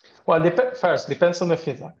 Well, first depends on the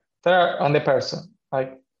feedback. On the person,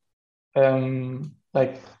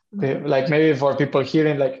 maybe for people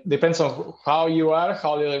hearing, depends on how you are,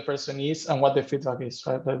 how the other person is, and what the feedback is,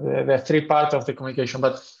 right? The three parts of the communication.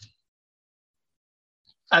 But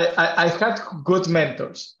I had good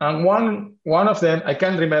mentors, and one of them, I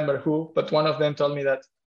can't remember who, but one of them told me that,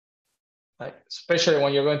 especially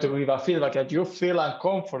when you're going to give a feedback that you feel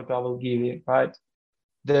uncomfortable giving, right?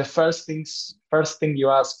 The first thing you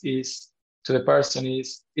ask is to the person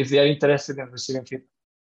is if they are interested in receiving feedback.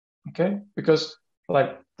 Okay, because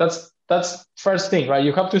that's first thing, right?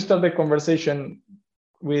 You have to start the conversation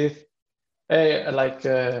with, hey,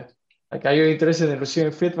 are you interested in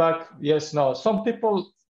receiving feedback? Yes, no. Some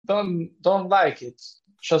people don't like it,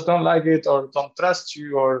 just don't like it, or don't trust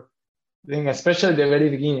you, or especially at the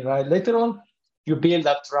very beginning, right? Later on, you build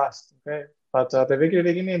that trust, okay? But at the very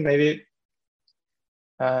beginning, maybe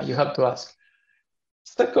you have to ask.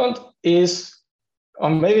 Second is,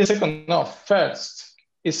 or maybe second, no, first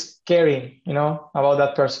is caring, about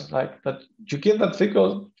that person. That you give that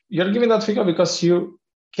feedback, you're giving that feedback because you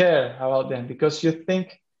care about them, because you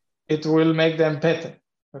think it will make them better,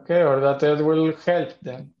 okay, or that it will help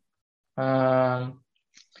them, and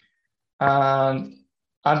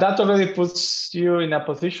that already puts you in a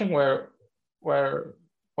position where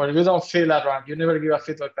you don't feel around. You never give a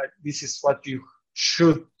feedback like this is what you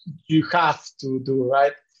have to do,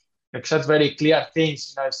 right? Except very clear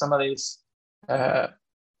things. If somebody is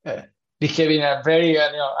behaving a very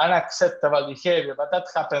unacceptable behavior, but that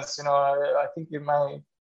happens. I think in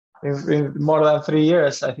more than 3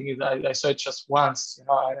 years, I think I saw it just once.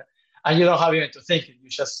 And you don't have even to think it. You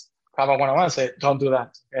just have a one-on-one, say, don't do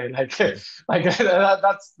that. Okay,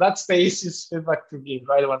 that's the easiest feedback to give,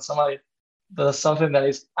 right? When somebody that's something that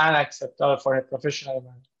is unacceptable for a professional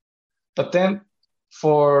manager. But then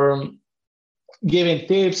for giving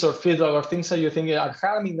tips or feedback or things that you think are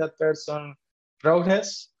harming that person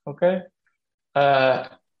progress, okay,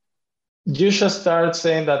 you should start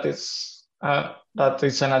saying that it's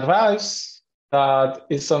an advice, that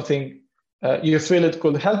is something you feel it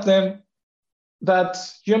could help them, that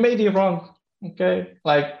you may be wrong, okay?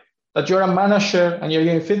 Like that you're a manager and you're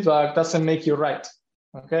giving feedback doesn't make you right,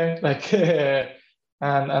 okay? Like,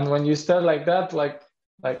 and when you start like that, like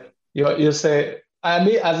you say, at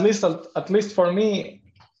least for me,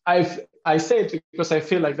 I say it because I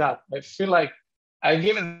feel like that. I feel like I've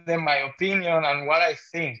given them my opinion and what I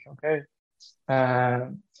think, okay?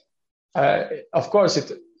 Of course,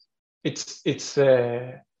 it's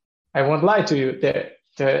I won't lie to you.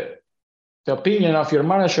 The opinion of your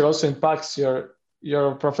manager also impacts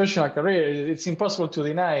your professional career. It's impossible to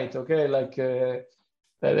deny it. Okay, like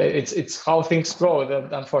it's how things go.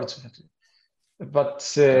 Unfortunately,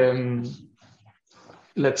 but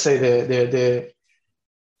let's say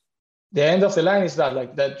the end of the line is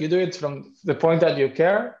that you do it from the point that you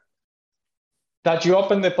care, that you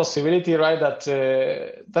open the possibility, right,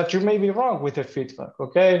 that you may be wrong with the feedback,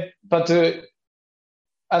 okay, but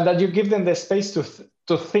and that you give them the space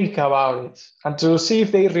to think about it and to see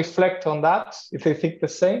if they reflect on that, if they think the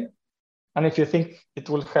same, and if you think it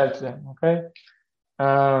will help them, okay.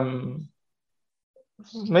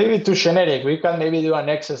 Maybe too generic. We can maybe do an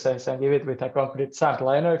exercise and give it with a concrete sample.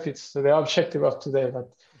 I don't know if it's the objective of today,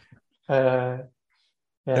 but yes.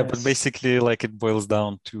 Yeah, but basically, like, it boils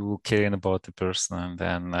down to caring about the person, and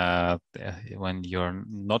then when you're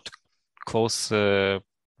not close,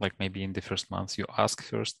 like maybe in the first months, you ask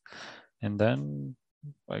first, and then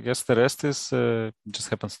I guess the rest is just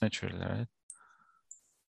happens naturally, right?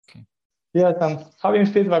 Okay. Yes, and having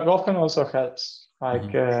feedback often also helps.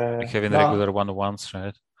 Like having regular one-on-ones,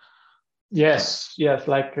 right? Yes,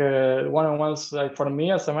 like one-on-ones. Like for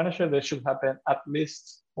me as a manager, they should happen at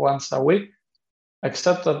least once a week.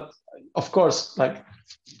 Except that, of course, like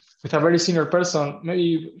with a very senior person,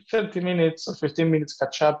 maybe 30 minutes or 15 minutes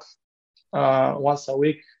catch up once a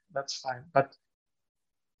week. That's fine. But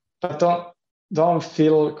don't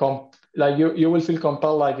feel like you will feel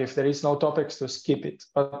compelled, like if there is no topics, to skip it.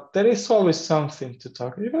 But there is always something to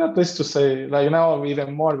talk. Even at least to say, like now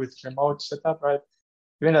even more with remote setup, right?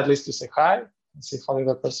 Even at least to say hi and see how the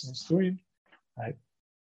other person is doing. Like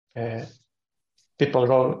people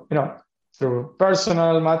go, through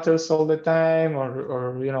personal matters all the time,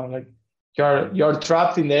 or like you're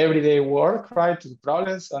trapped in the everyday work, right? The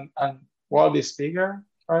problems and world is bigger,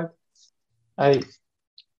 right? I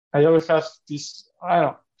always have this, I don't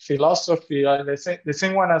know, philosophy. The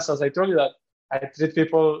same one as I told you, that I treat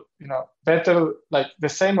people, better, like the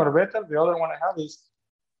same or better. The other one I have is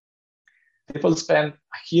people spend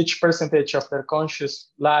a huge percentage of their conscious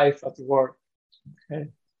life at work.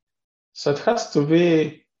 Okay, so it has to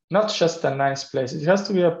be not just a nice place. It has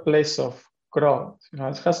to be a place of growth.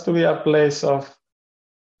 It has to be a place of,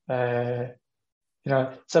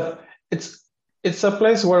 it's a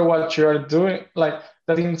place where what you're doing, like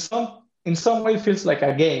that in some way feels like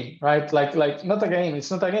a game, right? Like not a game.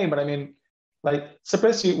 It's not a game, but I mean, like it's a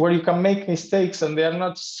place where you can make mistakes and they are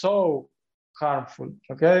not so harmful.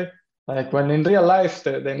 Okay, like when in real life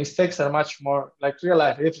the mistakes are much more like real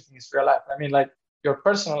life. Everything is real life. I mean, like your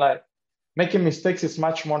personal life. Making mistakes is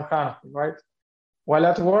much more harmful, right? While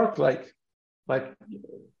at work, like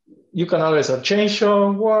you can always change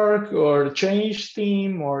your work or change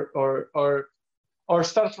team or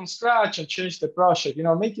start from scratch and change the project.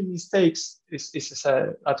 Making mistakes is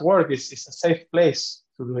at work is a safe place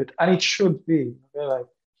to do it, and it should be. Okay? Like,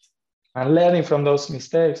 and learning from those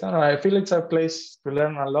mistakes. I don't know. I feel it's a place to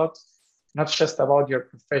learn a lot, not just about your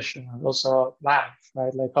profession, and also life,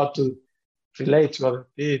 right? Like how to relate to other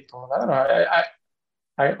people. I don't know.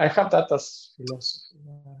 I have that as philosophy.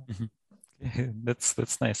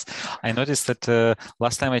 That's nice. I noticed that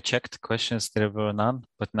last time I checked questions, there were none,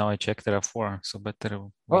 but now I check there are 4. So better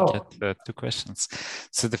we get 2 questions.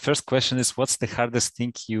 So the first question is, what's the hardest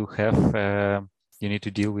thing you need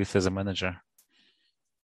to deal with as a manager?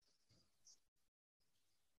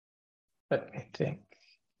 Let me think.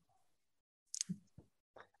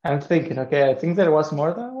 I'm thinking. Okay, I think there was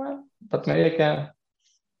more than one, but maybe I can.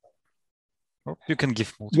 You can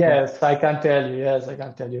give multiple. Yes, I can tell you. Yes, I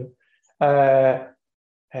can tell you.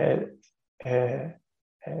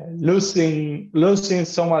 Losing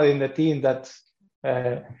someone in the team that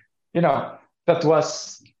that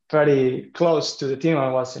was very close to the team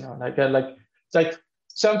and was like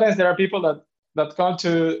sometimes there are people that come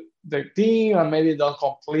to the team and maybe don't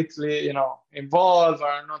completely, involve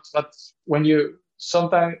or not. But when you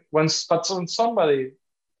sometimes when somebody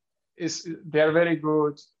they are very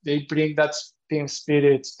good, they bring that team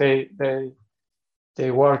spirit. They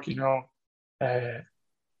work, to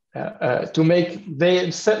make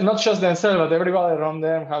not just themselves but everybody around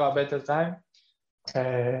them have a better time.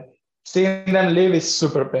 Seeing them leave is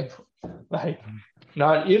super painful. Like,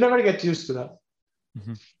 no, you never get used to that.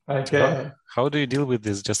 Mm-hmm. Like, So how do you deal with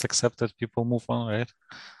this? Just accept that people move on, right?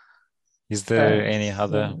 Is there any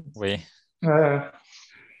other way?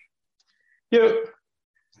 You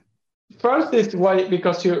first is why,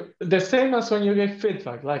 because you the same as when you give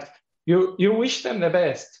feedback. Like you wish them the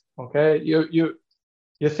best. Okay, you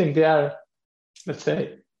think they are, let's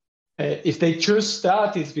say, if they choose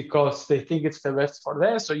that, it's because they think it's the best for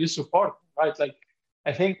them. So you support, right? Like,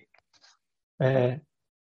 I think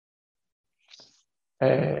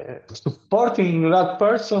supporting that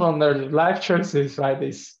person on their life choices, right,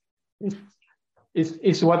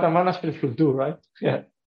 is what a manager should do, right? Yeah.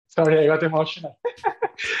 Sorry, I got emotional.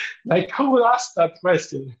 Like, who would ask that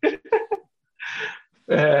question?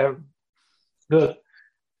 Good.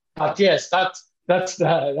 But yes, that's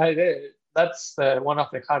one of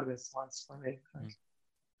the hardest ones for me.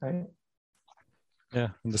 Right? Yeah,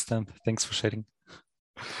 understand. Thanks for sharing.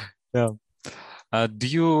 Yeah. Do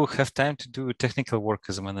you have time to do technical work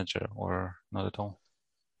as a manager or not at all?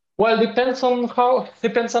 Well, depends a lot.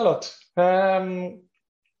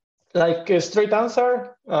 Like a straight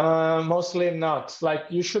answer, mostly not. Like,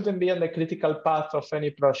 you shouldn't be on the critical path of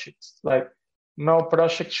any project. Like, no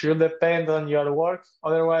project should depend on your work.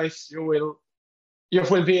 Otherwise, you will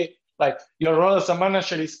be like, your role as a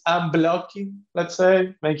manager is unblocking, let's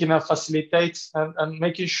say, making a facilitates and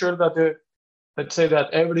making sure that let's say that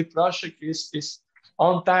every project is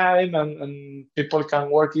on time and people can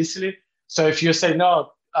work easily. So if you say,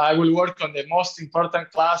 no, I will work on the most important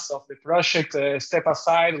class of the project, step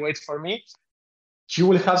aside, wait for me, you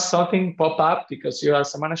will have something pop up, because you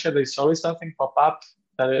as a manager, there's always something pop up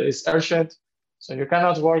that is urgent. So you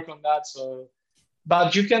cannot work on that.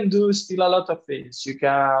 But you can do still a lot of things. You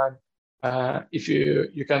can, if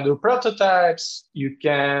you can do prototypes, you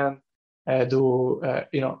can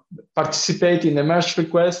participate in the merge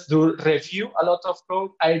request, do review a lot of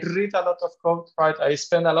code. I read a lot of code, right? I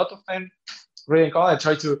spend a lot of time reading code. I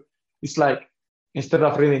try to, it's like, instead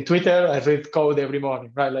of reading Twitter, I read code every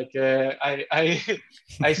morning, right? Like,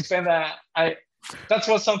 I spend, that's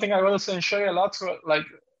was something I also enjoy a lot,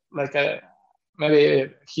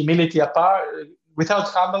 maybe humility apart, without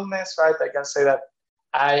humbleness, right? I can say that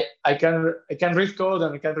I can read code,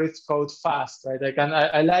 and I can read code fast, right?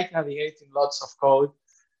 I like navigating lots of code.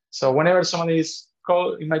 So whenever somebody is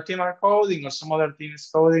in my team are coding, or some other team is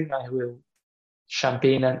coding, I will jump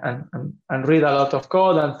in and read a lot of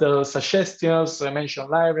code and the suggestions. I mention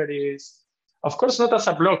libraries. Of course, not as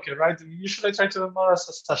a blocker, right? Usually try to do more as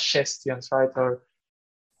suggestions, right?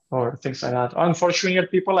 Or things like that. And for junior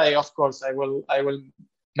people, I will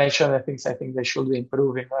mention the things I think they should be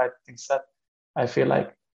improving, right? Things that I feel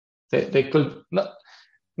like they could not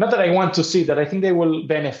that I want to see, that I think they will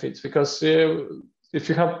benefit, because if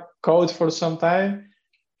you have code for some time,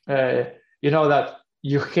 you know that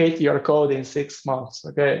you hate your code in 6 months.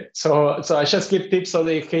 Okay, so I just give tips so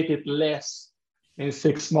they hate it less in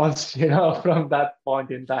 6 months, from that point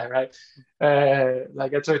in time, right?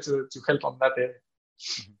 Like, I try to help on that area.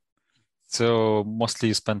 So mostly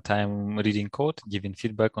you spend time reading code, giving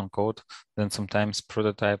feedback on code, then sometimes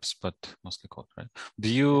prototypes, but mostly code, right?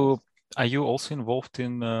 Are you also involved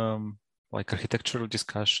in like architectural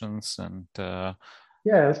discussions and?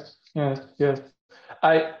 Yes.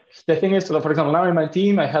 The thing is, for example, now in my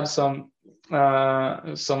team, I have some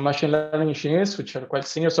machine learning engineers which are quite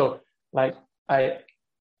senior. So like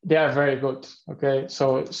they are very good. Okay,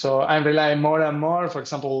 so I'm relying more and more. For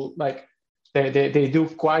example, like they do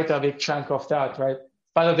quite a big chunk of that, right?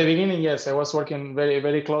 But at the beginning, yes, I was working very,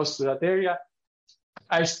 very close to that area.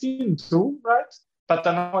 I still do, right? But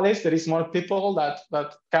nowadays there is more people that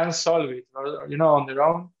can solve it, on their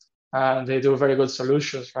own, and they do very good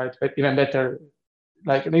solutions, right? But even better,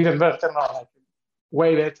 like way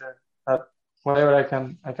better at whatever I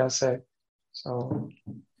can say. So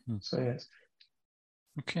yes.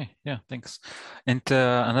 Okay, yeah, thanks. And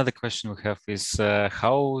another question we have is,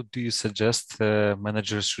 how do you suggest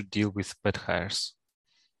managers should deal with bad hires?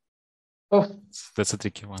 Oh, that's a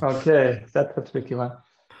tricky one. Okay, that's a tricky one.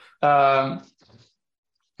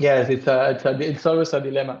 Yes, it's always a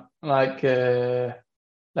dilemma. Like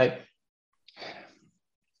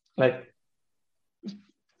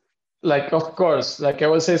of course, like I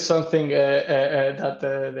will say something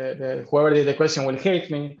that whoever did the question will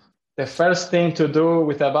hate me. the first thing to do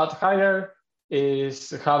with a bad hire is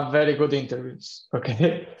have very good interviews.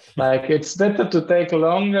 Okay, like it's better to take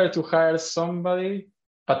longer to hire somebody,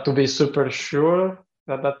 but to be super sure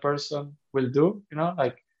that that person will do.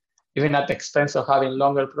 Like even at the expense of having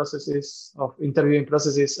longer processes of interviewing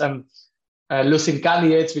processes and losing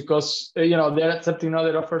candidates because they're accepting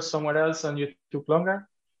other offers somewhere else and you took longer,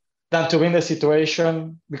 than to be in the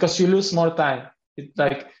situation because you lose more time. It's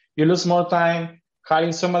like you lose more time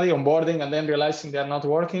hiring somebody, onboarding, and then realizing they're not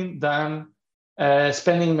working than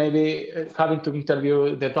spending maybe having to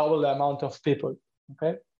interview the double the amount of people.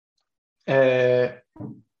 Okay.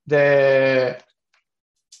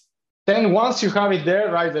 Then once you have it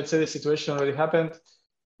there, right? Let's say the situation already happened.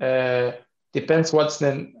 Depends what's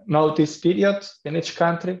the notice period in each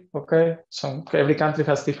country. Okay, so every country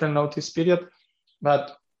has different notice period, but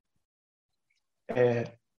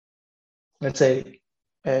let's say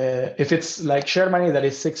if it's like Germany, that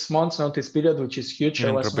is 6 months notice period, which is huge.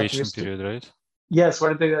 Even probation period, right? Yes,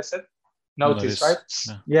 what did I say? Notice, right?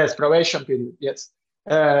 Yeah. Yes, probation period. Yes.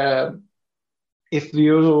 If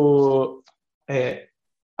you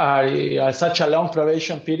are such a long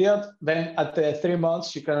probation period, then at the 3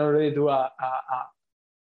 months you can already do a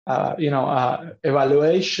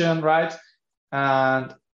evaluation, right?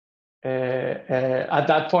 And at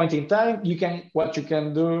that point in time, what you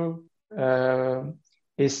can do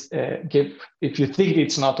is give, if you think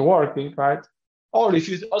it's not working, right? Or if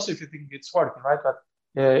you think it's working, right? But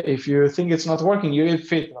if you think it's not working, you give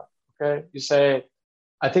feedback. Okay, you say,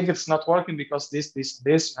 I think it's not working because this.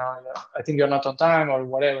 I think you're not on time or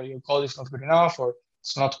whatever. Your call is not good enough or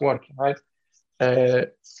it's not working, right?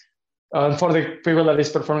 And for the people that is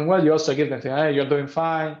performing well, you also give them, hey, you're doing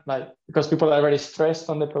fine, like because people are very stressed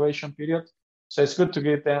on the probation period. So it's good to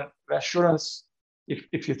give them reassurance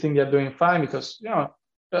if you think you're doing fine, because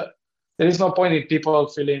there is no point in people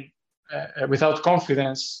feeling without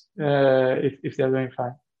confidence if they're doing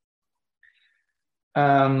fine.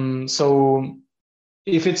 So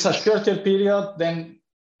if it's a shorter period, then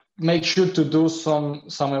make sure to do some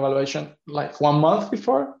evaluation like 1 month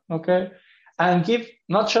before, okay? And give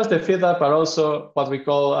not just the feedback, but also what we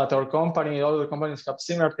call at our company, all the companies have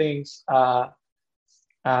similar things, a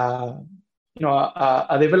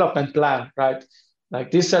development plan, right?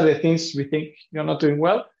 Like these are the things we think you're not doing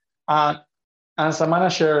well. And as a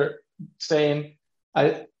manager saying,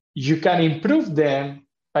 you can improve them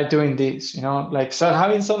by doing this, like so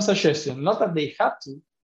having some suggestions, not that they have to,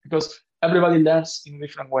 because everybody learns in a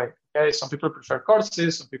different way. Okay, some people prefer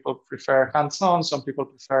courses, some people prefer hands-on, some people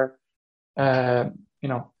prefer a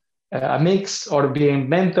mix or being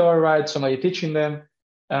mentor, right? Somebody teaching them.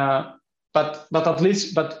 But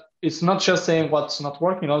it's not just saying what's not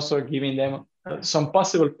working, also giving them some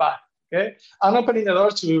possible path, okay? And opening the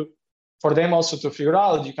door for them also to figure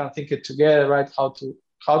out, you can think it together, right? How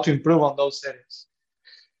to improve on those areas.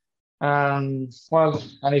 And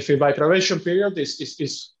if by probation period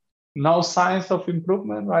is no signs of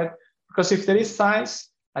improvement, right? Because if there is signs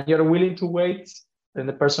and you're willing to wait, then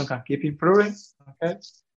the person can keep improving, okay?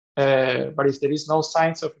 But if there is no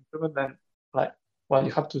signs of improvement, then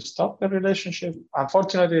you have to stop the relationship.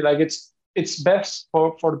 Unfortunately, it's best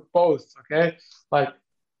for both, okay?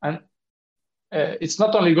 It's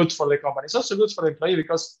not only good for the company, it's also good for the employee,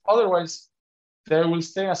 because otherwise they will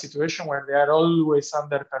stay in a situation where they are always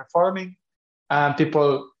underperforming, and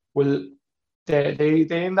people they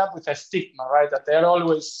end up with a stigma, right? That they're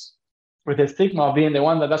always with the stigma of being the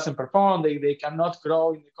one that doesn't perform. They cannot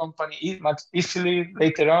grow in the company much easily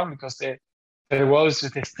later on, because there was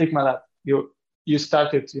the stigma that you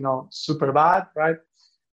started, super bad, right?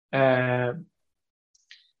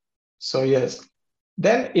 So yes.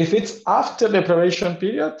 Then if it's after the probation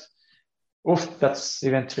period, that's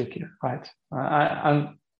even trickier, right?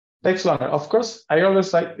 And takes longer. Of course, I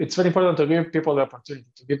always it's very important to give people the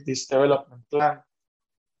opportunity to give this development plan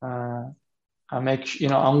and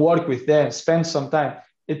and work with them, spend some time.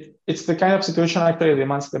 It's the kind of situation actually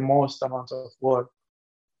demands the most amount of work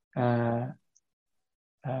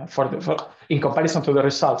in comparison to the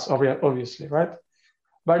results, obviously, right?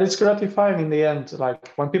 But it's gratifying in the end.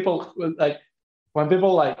 Like when people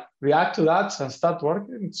react to that and start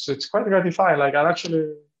working, it's quite gratifying. Like, and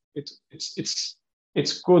actually,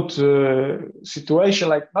 it's good situation.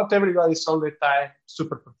 Like, not everybody is all the time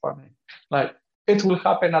super performing. Like, it will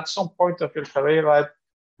happen at some point of your career, right?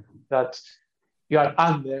 That you are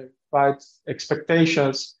under, right,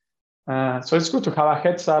 expectations. So it's good to have a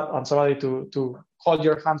heads up and somebody to hold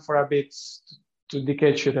your hand for a bit to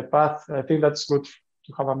indicate you the path. I think that's good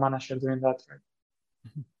to have a manager doing that, right?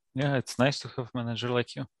 Yeah, it's nice to have a manager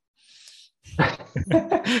like you.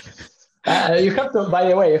 You have to, by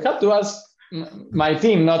the way, you have to ask my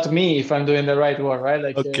team, not me, if I'm doing the right work, right?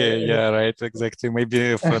 Like, Okay, yeah, right, exactly.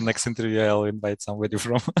 Maybe for next interview, I'll invite somebody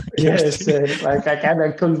from your yes, team. like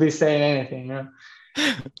I couldn't be saying anything.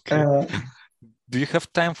 Okay. Do you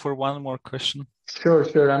have time for one more question?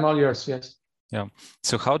 Sure. I'm all yours. Yes. Yeah.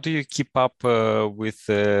 So how do you keep up with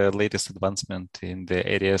the latest advancement in the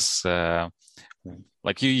areas?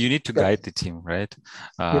 Like you need to guide the team, right?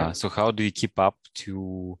 Yeah. So how do you keep up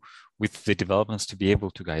with the developments to be able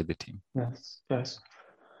to guide the team? Yes.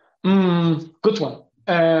 Good one.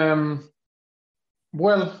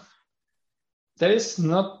 Well, there is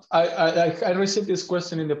not. I received this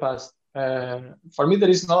question in the past. For me, there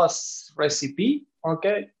is no recipe.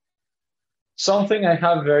 Okay, something I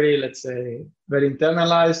have very, let's say, very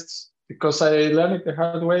internalized because I learned it the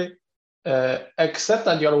hard way. Except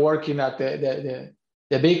that you're working at the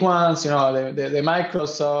big ones, the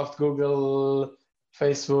Microsoft, Google,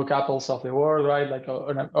 Facebook, Apples of the world, right? Like,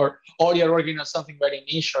 or you're working on something very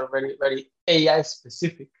niche or very AI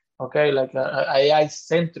specific. Okay, like a AI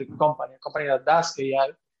centric company, a company that does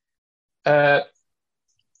AI.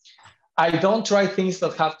 I don't try things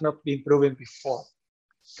that have not been proven before.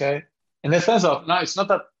 Okay, in the sense of, no, it's not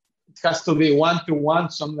that it has to be one-to-one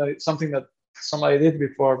something that somebody did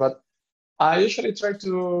before, but I usually try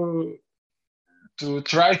to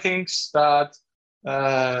try things that,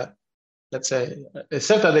 let's say,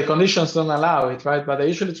 except that the conditions don't allow it, right? But I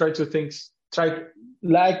usually trying things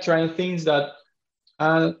that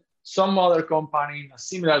some other company in a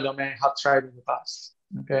similar domain had tried in the past.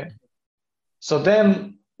 Okay, so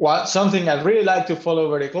then something I really like to follow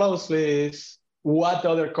very closely is what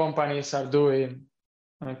other companies are doing.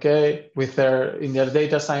 Okay, in their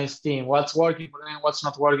data science team, what's working for them, what's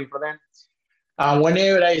not working for them. And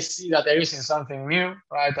whenever I see that they're using something new,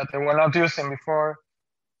 right, that they were not using before,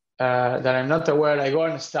 that I'm not aware, I go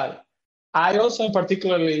and study. I also am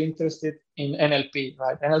particularly interested in NLP,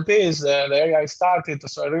 right? NLP is the area I started,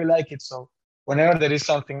 so I really like it. So whenever there is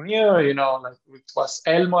something new, like it was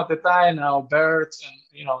Elmo at the time, now BERT,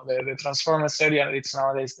 and the Transformers area, it's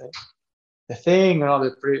nowadays the thing,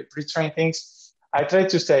 the pre-trained things. I try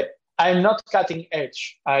to say I'm not cutting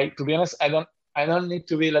edge. To be honest, I don't need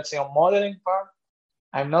to be, let's say, on modeling part.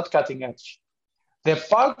 I'm not cutting edge. The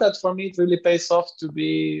part that for me it really pays off to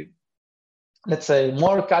be, let's say,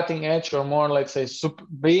 more cutting edge or more, let's say,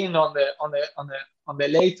 being on the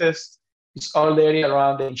latest is all the area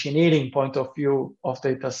around the engineering point of view of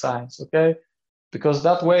data science. Okay, because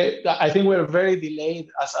that way I think we're very delayed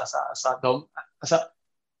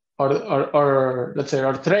or let's say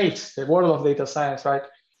our trade, the world of data science, right,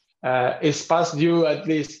 is past due at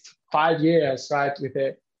least 5 years, right, with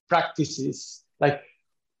the practices. Like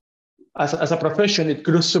as a profession, it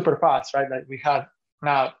grew super fast, right? Like we have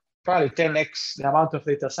now probably 10x the amount of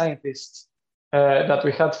data scientists that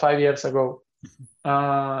we had 5 years ago.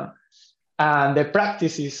 And the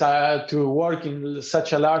practices to work in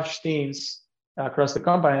such a large teams across the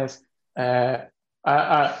companies are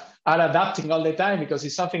adapting all the time because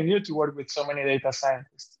it's something new to work with so many data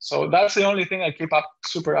scientists. So that's the only thing I keep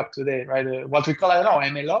super up to date, right? What we call, I don't know,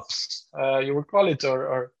 MLOps, you would call it,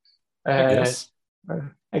 or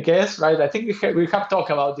I guess, right? I think we have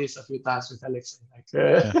talked about this a few times with Alex.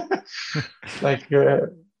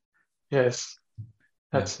 Yes,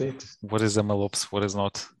 that's it. What is MLOps? What is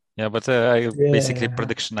not? Yeah, but basically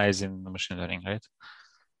productionizing machine learning, right?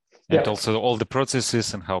 And also all the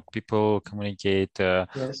processes and how people communicate,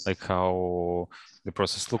 like how the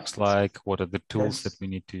process looks like, what are the tools that we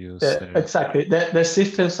need to use. Exactly, the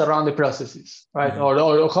systems around the processes, right?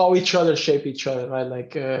 Or how each other shape each other, right?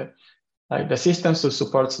 Like the systems to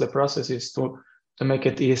support the processes to make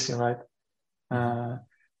it easy, right?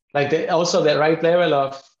 Also the right level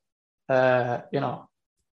of,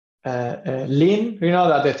 lean,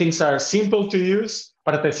 that the things are simple to use,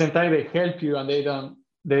 but at the same time they help you and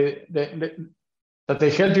that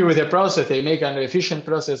they help you with the process. They make an efficient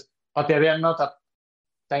process, but they are not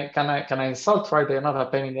can I insult, right? They're not a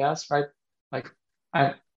pain in the ass, right? Like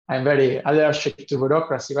I'm very allergic to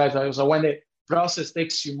bureaucracy, right? So when the process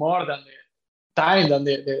takes you more than the time than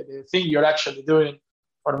the thing you're actually doing,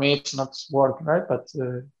 for me it's not working, right? But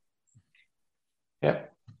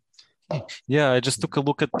yeah, I just took a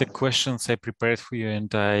look at the questions I prepared for you,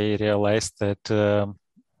 and I realized that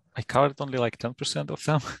I covered only like 10% of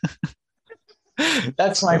them.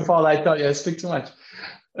 That's my fault. I thought I speak too much.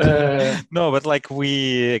 No, but like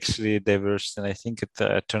we actually diverged, and I think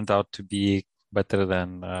it turned out to be better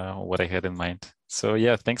than what I had in mind. So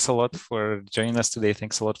yeah, thanks a lot for joining us today.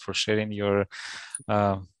 Thanks a lot for sharing your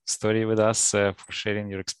story with us, for sharing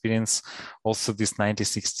your experience. Also, this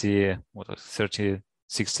 90-60, 30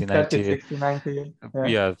 60, 30, 90. 60, 90.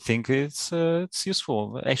 Yeah, I think it's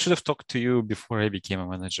useful. I should have talked to you before I became a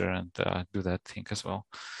manager and do that thing as well.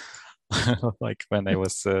 Like when I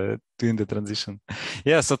was doing the transition.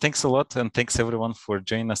 Yeah, so thanks a lot, and thanks everyone for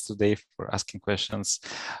joining us today, for asking questions.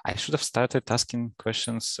 I should have started asking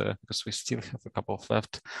questions because we still have a couple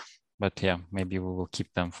left, but yeah, maybe we will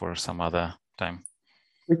keep them for some other time.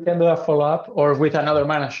 We can do a follow-up or with another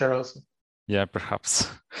manager also. Yeah, perhaps.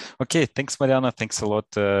 Okay, thanks, Mariana. Thanks a lot.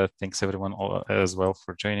 Thanks everyone as well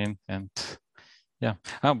for joining. And yeah.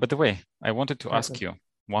 Oh, by the way, I wanted to ask you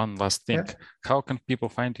one last thing. Yeah. How can people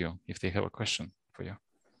find you if they have a question for you?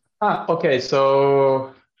 Okay.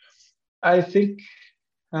 So I think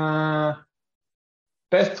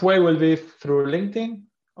best way will be through LinkedIn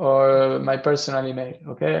or my personal email.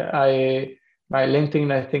 Okay. My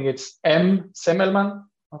LinkedIn, I think it's M Semmelman.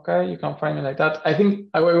 Okay, you can find me like that. I think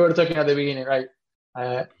we were talking at the beginning, right?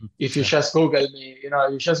 If you just Google me,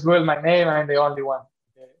 you just Google my name, I'm the only one.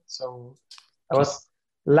 Okay? So I was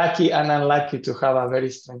lucky and unlucky to have a very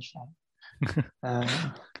strange name.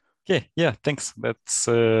 Okay, yeah, thanks. That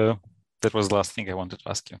was the last thing I wanted to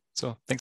ask you. So thanks.